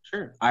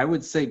 sure. I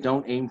would say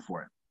don't aim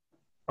for it.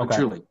 Okay.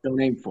 Truly,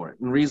 don't aim for it.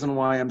 And the reason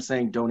why I'm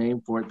saying don't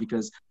aim for it,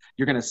 because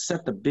you're going to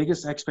set the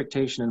biggest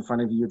expectation in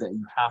front of you that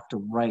you have to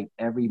write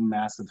every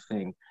massive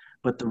thing.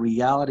 But the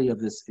reality of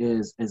this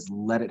is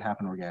let it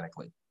happen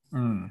organically.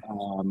 Mm,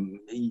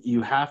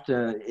 You have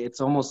to.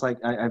 It's almost like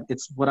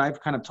it's what I've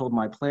kind of told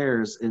my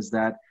players is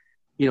that,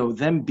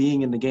 them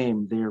being in the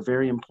game, they are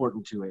very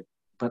important to it.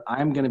 But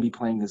I'm going to be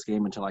playing this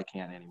game until I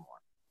can't anymore.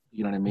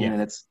 You know what I mean? yeah.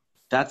 And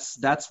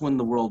that's when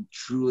the world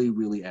truly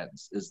really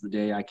ends, is the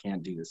day I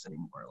can't do this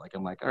anymore. Like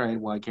I'm like, all right,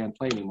 well, I can't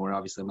play anymore.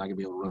 Obviously, I'm not gonna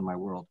be able to run my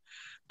world.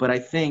 But I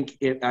think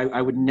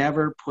I would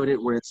never put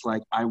it where it's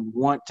like I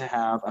want to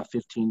have a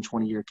 15,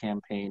 20-year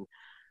campaign,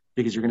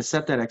 because you're gonna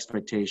set that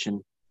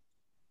expectation.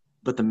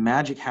 But the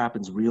magic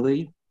happens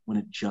really when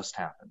it just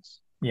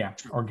happens. Yeah.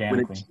 When it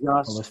Organically,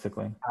 just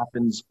holistically.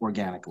 happens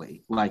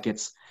organically. Like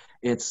it's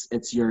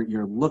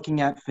you're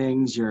looking at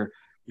things, you're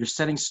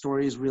setting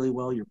stories really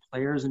well. Your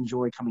players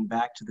enjoy coming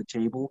back to the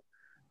table.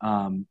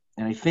 And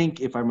I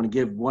think if I'm going to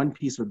give one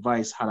piece of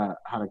advice how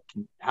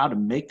to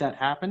make that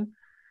happen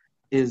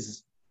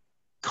is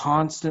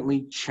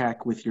constantly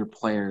check with your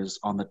players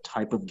on the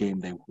type of game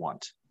they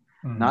want,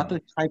 not Mm,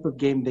 the type of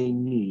game they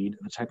need,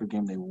 the type of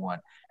game they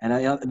want.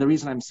 And the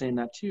reason I'm saying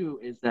that too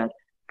is that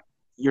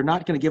you're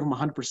not going to give them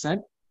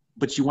 100%,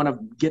 but you want to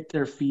get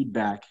their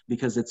feedback,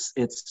 because it's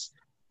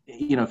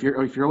if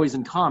you're always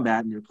in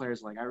combat and your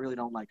player's like, I really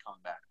don't like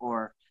combat,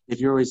 or if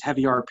you're always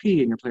heavy RP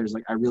and your player's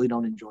like, I really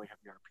don't enjoy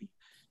heavy RP.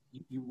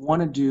 You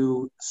want to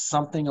do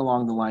something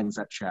along the lines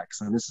that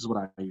checks. And this is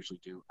what I usually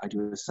do. I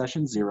do a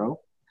session 0.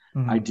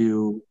 I mm,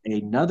 do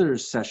another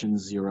session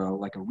 0,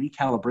 like a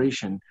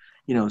recalibration,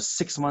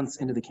 6 months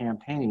into the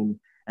campaign.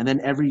 And then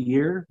every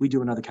year we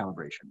do another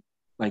calibration.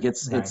 Like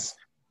it's nice.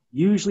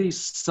 usually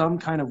some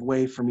kind of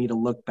way for me to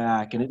look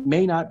back. And it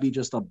may not be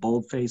just a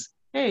bold face,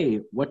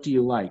 hey, what do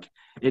you like?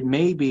 It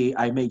may be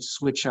I may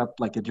switch up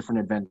like a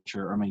different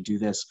adventure, or I may do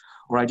this,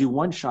 or I do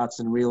one shots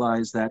and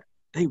realize that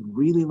they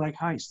really like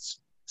heists.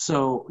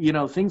 So,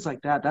 things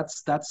like that.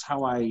 That's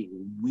how I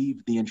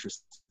weave the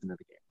interest into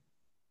the game.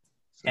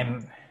 So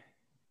And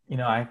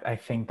I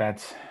think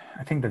that's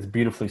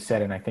beautifully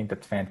said, and I think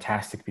that's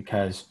fantastic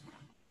because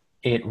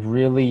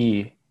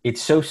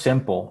it's so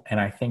simple, and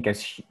I think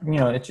it's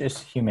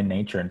just human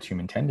nature and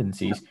human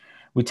tendencies.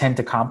 We tend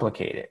to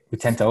complicate it. We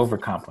tend to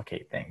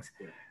overcomplicate things.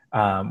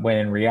 When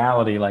in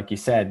reality, like you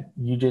said,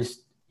 you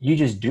just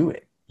do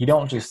it. You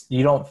don't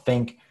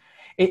think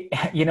it.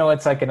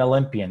 It's like an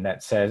Olympian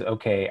that says,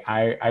 okay,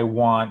 I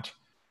want,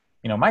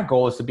 my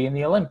goal is to be in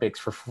the Olympics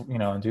for,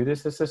 do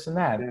this, and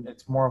that. yeah.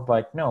 It's more of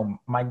like, no,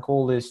 my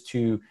goal is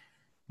to,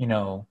 you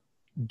know,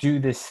 do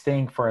this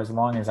thing for as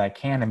long as I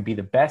can and be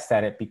the best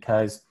at it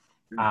because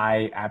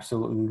I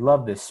absolutely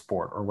love this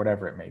sport or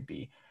whatever it may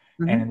be.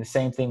 And in Mm-hmm. the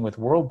same thing with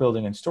world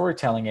building and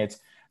storytelling, it's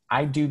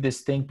I do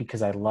this thing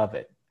because I love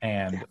it Yeah.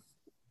 and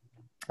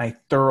I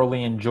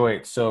thoroughly enjoy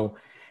it. So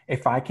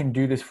if I can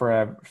do this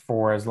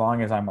for as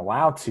long as I'm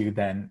allowed to,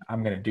 then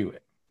I'm going to do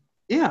it.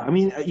 Yeah, I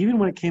mean, even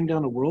when it came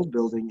down to world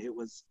building, it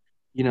was,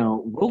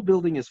 world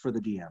building is for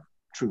the DM.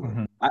 Truly,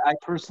 Mhm. I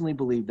personally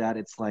believe that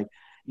it's like,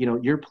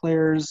 your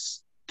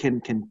players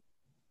can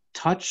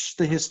touch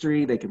the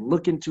history, they can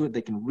look into it,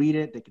 they can read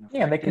it, they can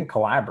Yeah, they affect can it,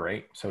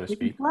 collaborate, so to they can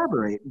speak.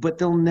 collaborate, but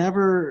they'll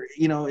never,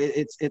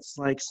 it's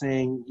like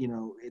saying,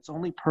 it's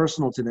only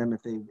personal to them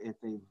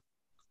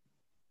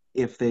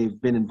if they've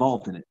been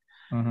involved in it.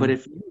 But Hmm.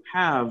 if you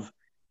have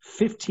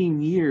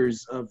 15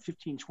 years of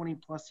 15, 20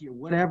 plus year,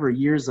 whatever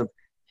years of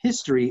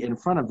history in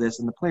front of this,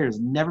 and the player has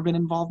never been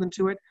involved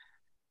into it,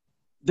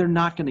 they're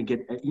not going to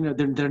get,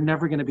 they're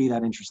never going to be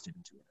that interested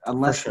into it For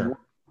unless, sure.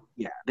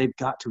 yeah, they've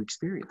got to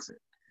experience it.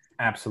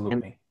 And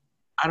Absolutely.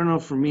 I don't know,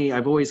 for me,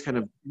 I've always kind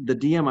of, the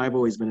DM I've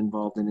always been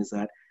involved in is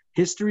that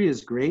history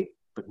is great,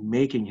 but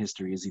making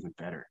history is even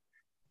better.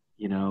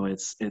 Leave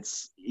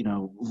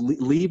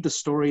the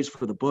stories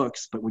for the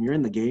books, but when you're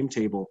in the game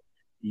table,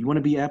 you want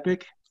to be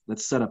epic,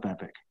 let's set up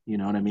epic. You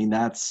know what I mean?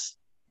 That's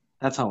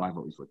how I've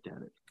always looked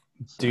at it.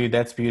 Dude,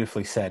 that's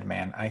beautifully said,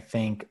 man. I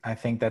think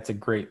that's a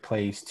great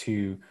place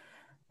to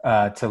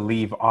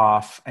leave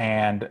off.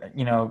 And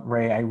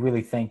Ray, I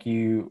really thank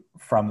you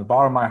from the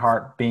bottom of my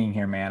heart being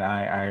here, man.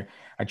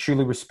 I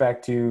truly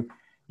respect you.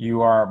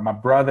 You are my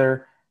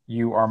brother.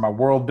 You are my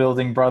world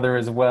building brother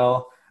as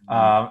well.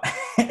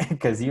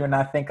 Because you and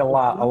I think a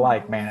lot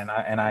alike, man.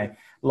 And I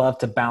love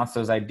to bounce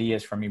those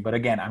ideas from you. But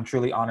again, I'm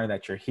truly honored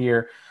that you're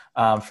here.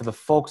 For the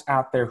folks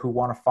out there who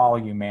want to follow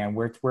you, man,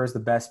 where's the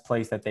best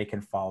place that they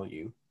can follow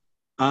you?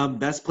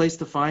 Best place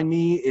to find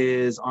me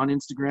is on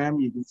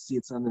Instagram. You can see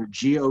it's under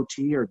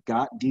GOT or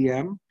Got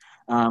DM,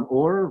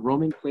 or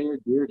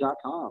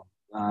roamingplayergear.com.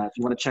 If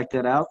you want to check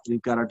that out,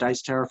 we've got our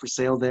Dice Tower for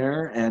sale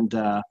there. And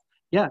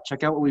yeah,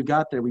 check out what we've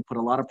got there. We put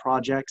a lot of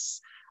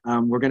projects.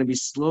 We're going to be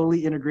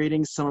slowly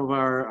integrating some of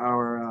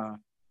our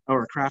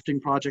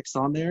crafting projects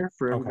on there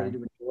for everybody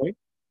to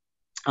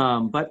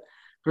enjoy. But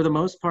for the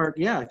most part,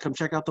 yeah, come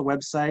check out the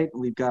website.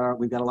 We've got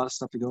a lot of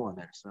stuff to go on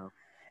there. So.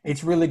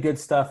 It's really good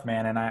stuff,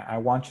 man. And I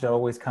want you to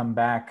always come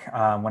back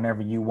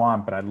whenever you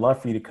want, but I'd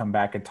love for you to come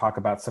back and talk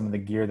about some of the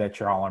gear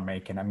that you all are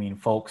making. I mean,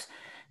 folks,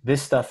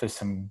 this stuff is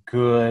some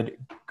good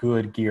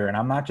gear. And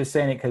I'm not just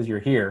saying it because you're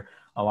here.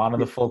 A lot of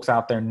the folks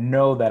out there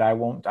know that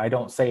I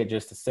don't say it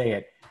just to say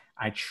it.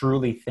 I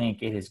truly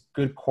think it is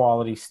good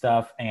quality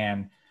stuff,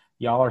 and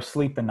y'all are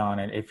sleeping on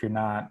it if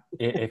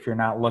you're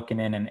not looking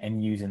in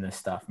and using this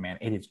stuff, man.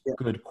 It is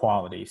good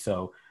quality.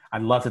 So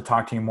I'd love to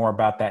talk to you more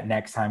about that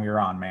next time you're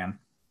on, man.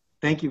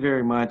 Thank you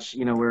very much.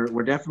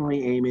 We're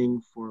definitely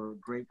aiming for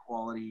great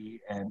quality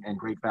and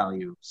great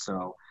value.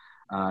 So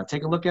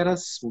take a look at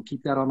us. We'll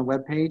keep that on the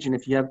webpage. And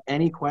if you have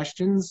any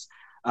questions,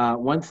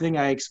 one thing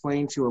I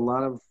explain to a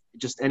lot of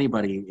just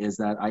anybody is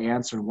that I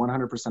answer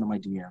 100% of my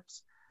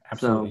DMs.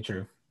 Absolutely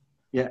true.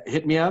 Yeah,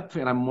 hit me up,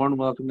 and I'm more than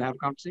welcome to have a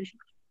conversation.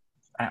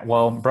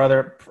 Well,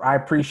 brother, I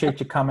appreciate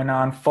you coming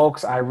on.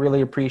 Folks, I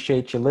really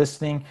appreciate you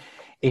listening.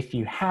 If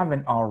you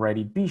haven't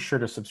already, be sure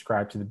to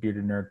subscribe to the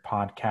Bearded Nerd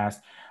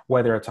Podcast,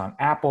 whether it's on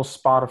Apple,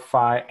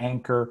 Spotify,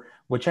 Anchor,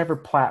 whichever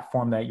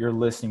platform that you're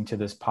listening to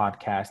this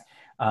podcast.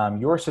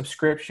 Your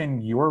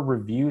subscription, your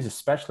reviews,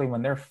 especially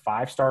when they're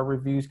 5-star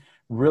reviews,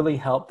 really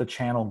help the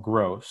channel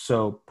grow.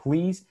 So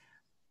please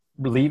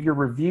leave your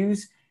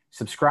reviews,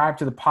 subscribe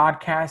to the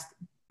podcast,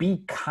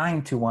 be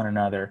kind to one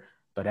another.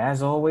 But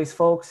as always,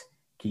 folks,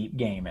 keep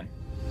gaming.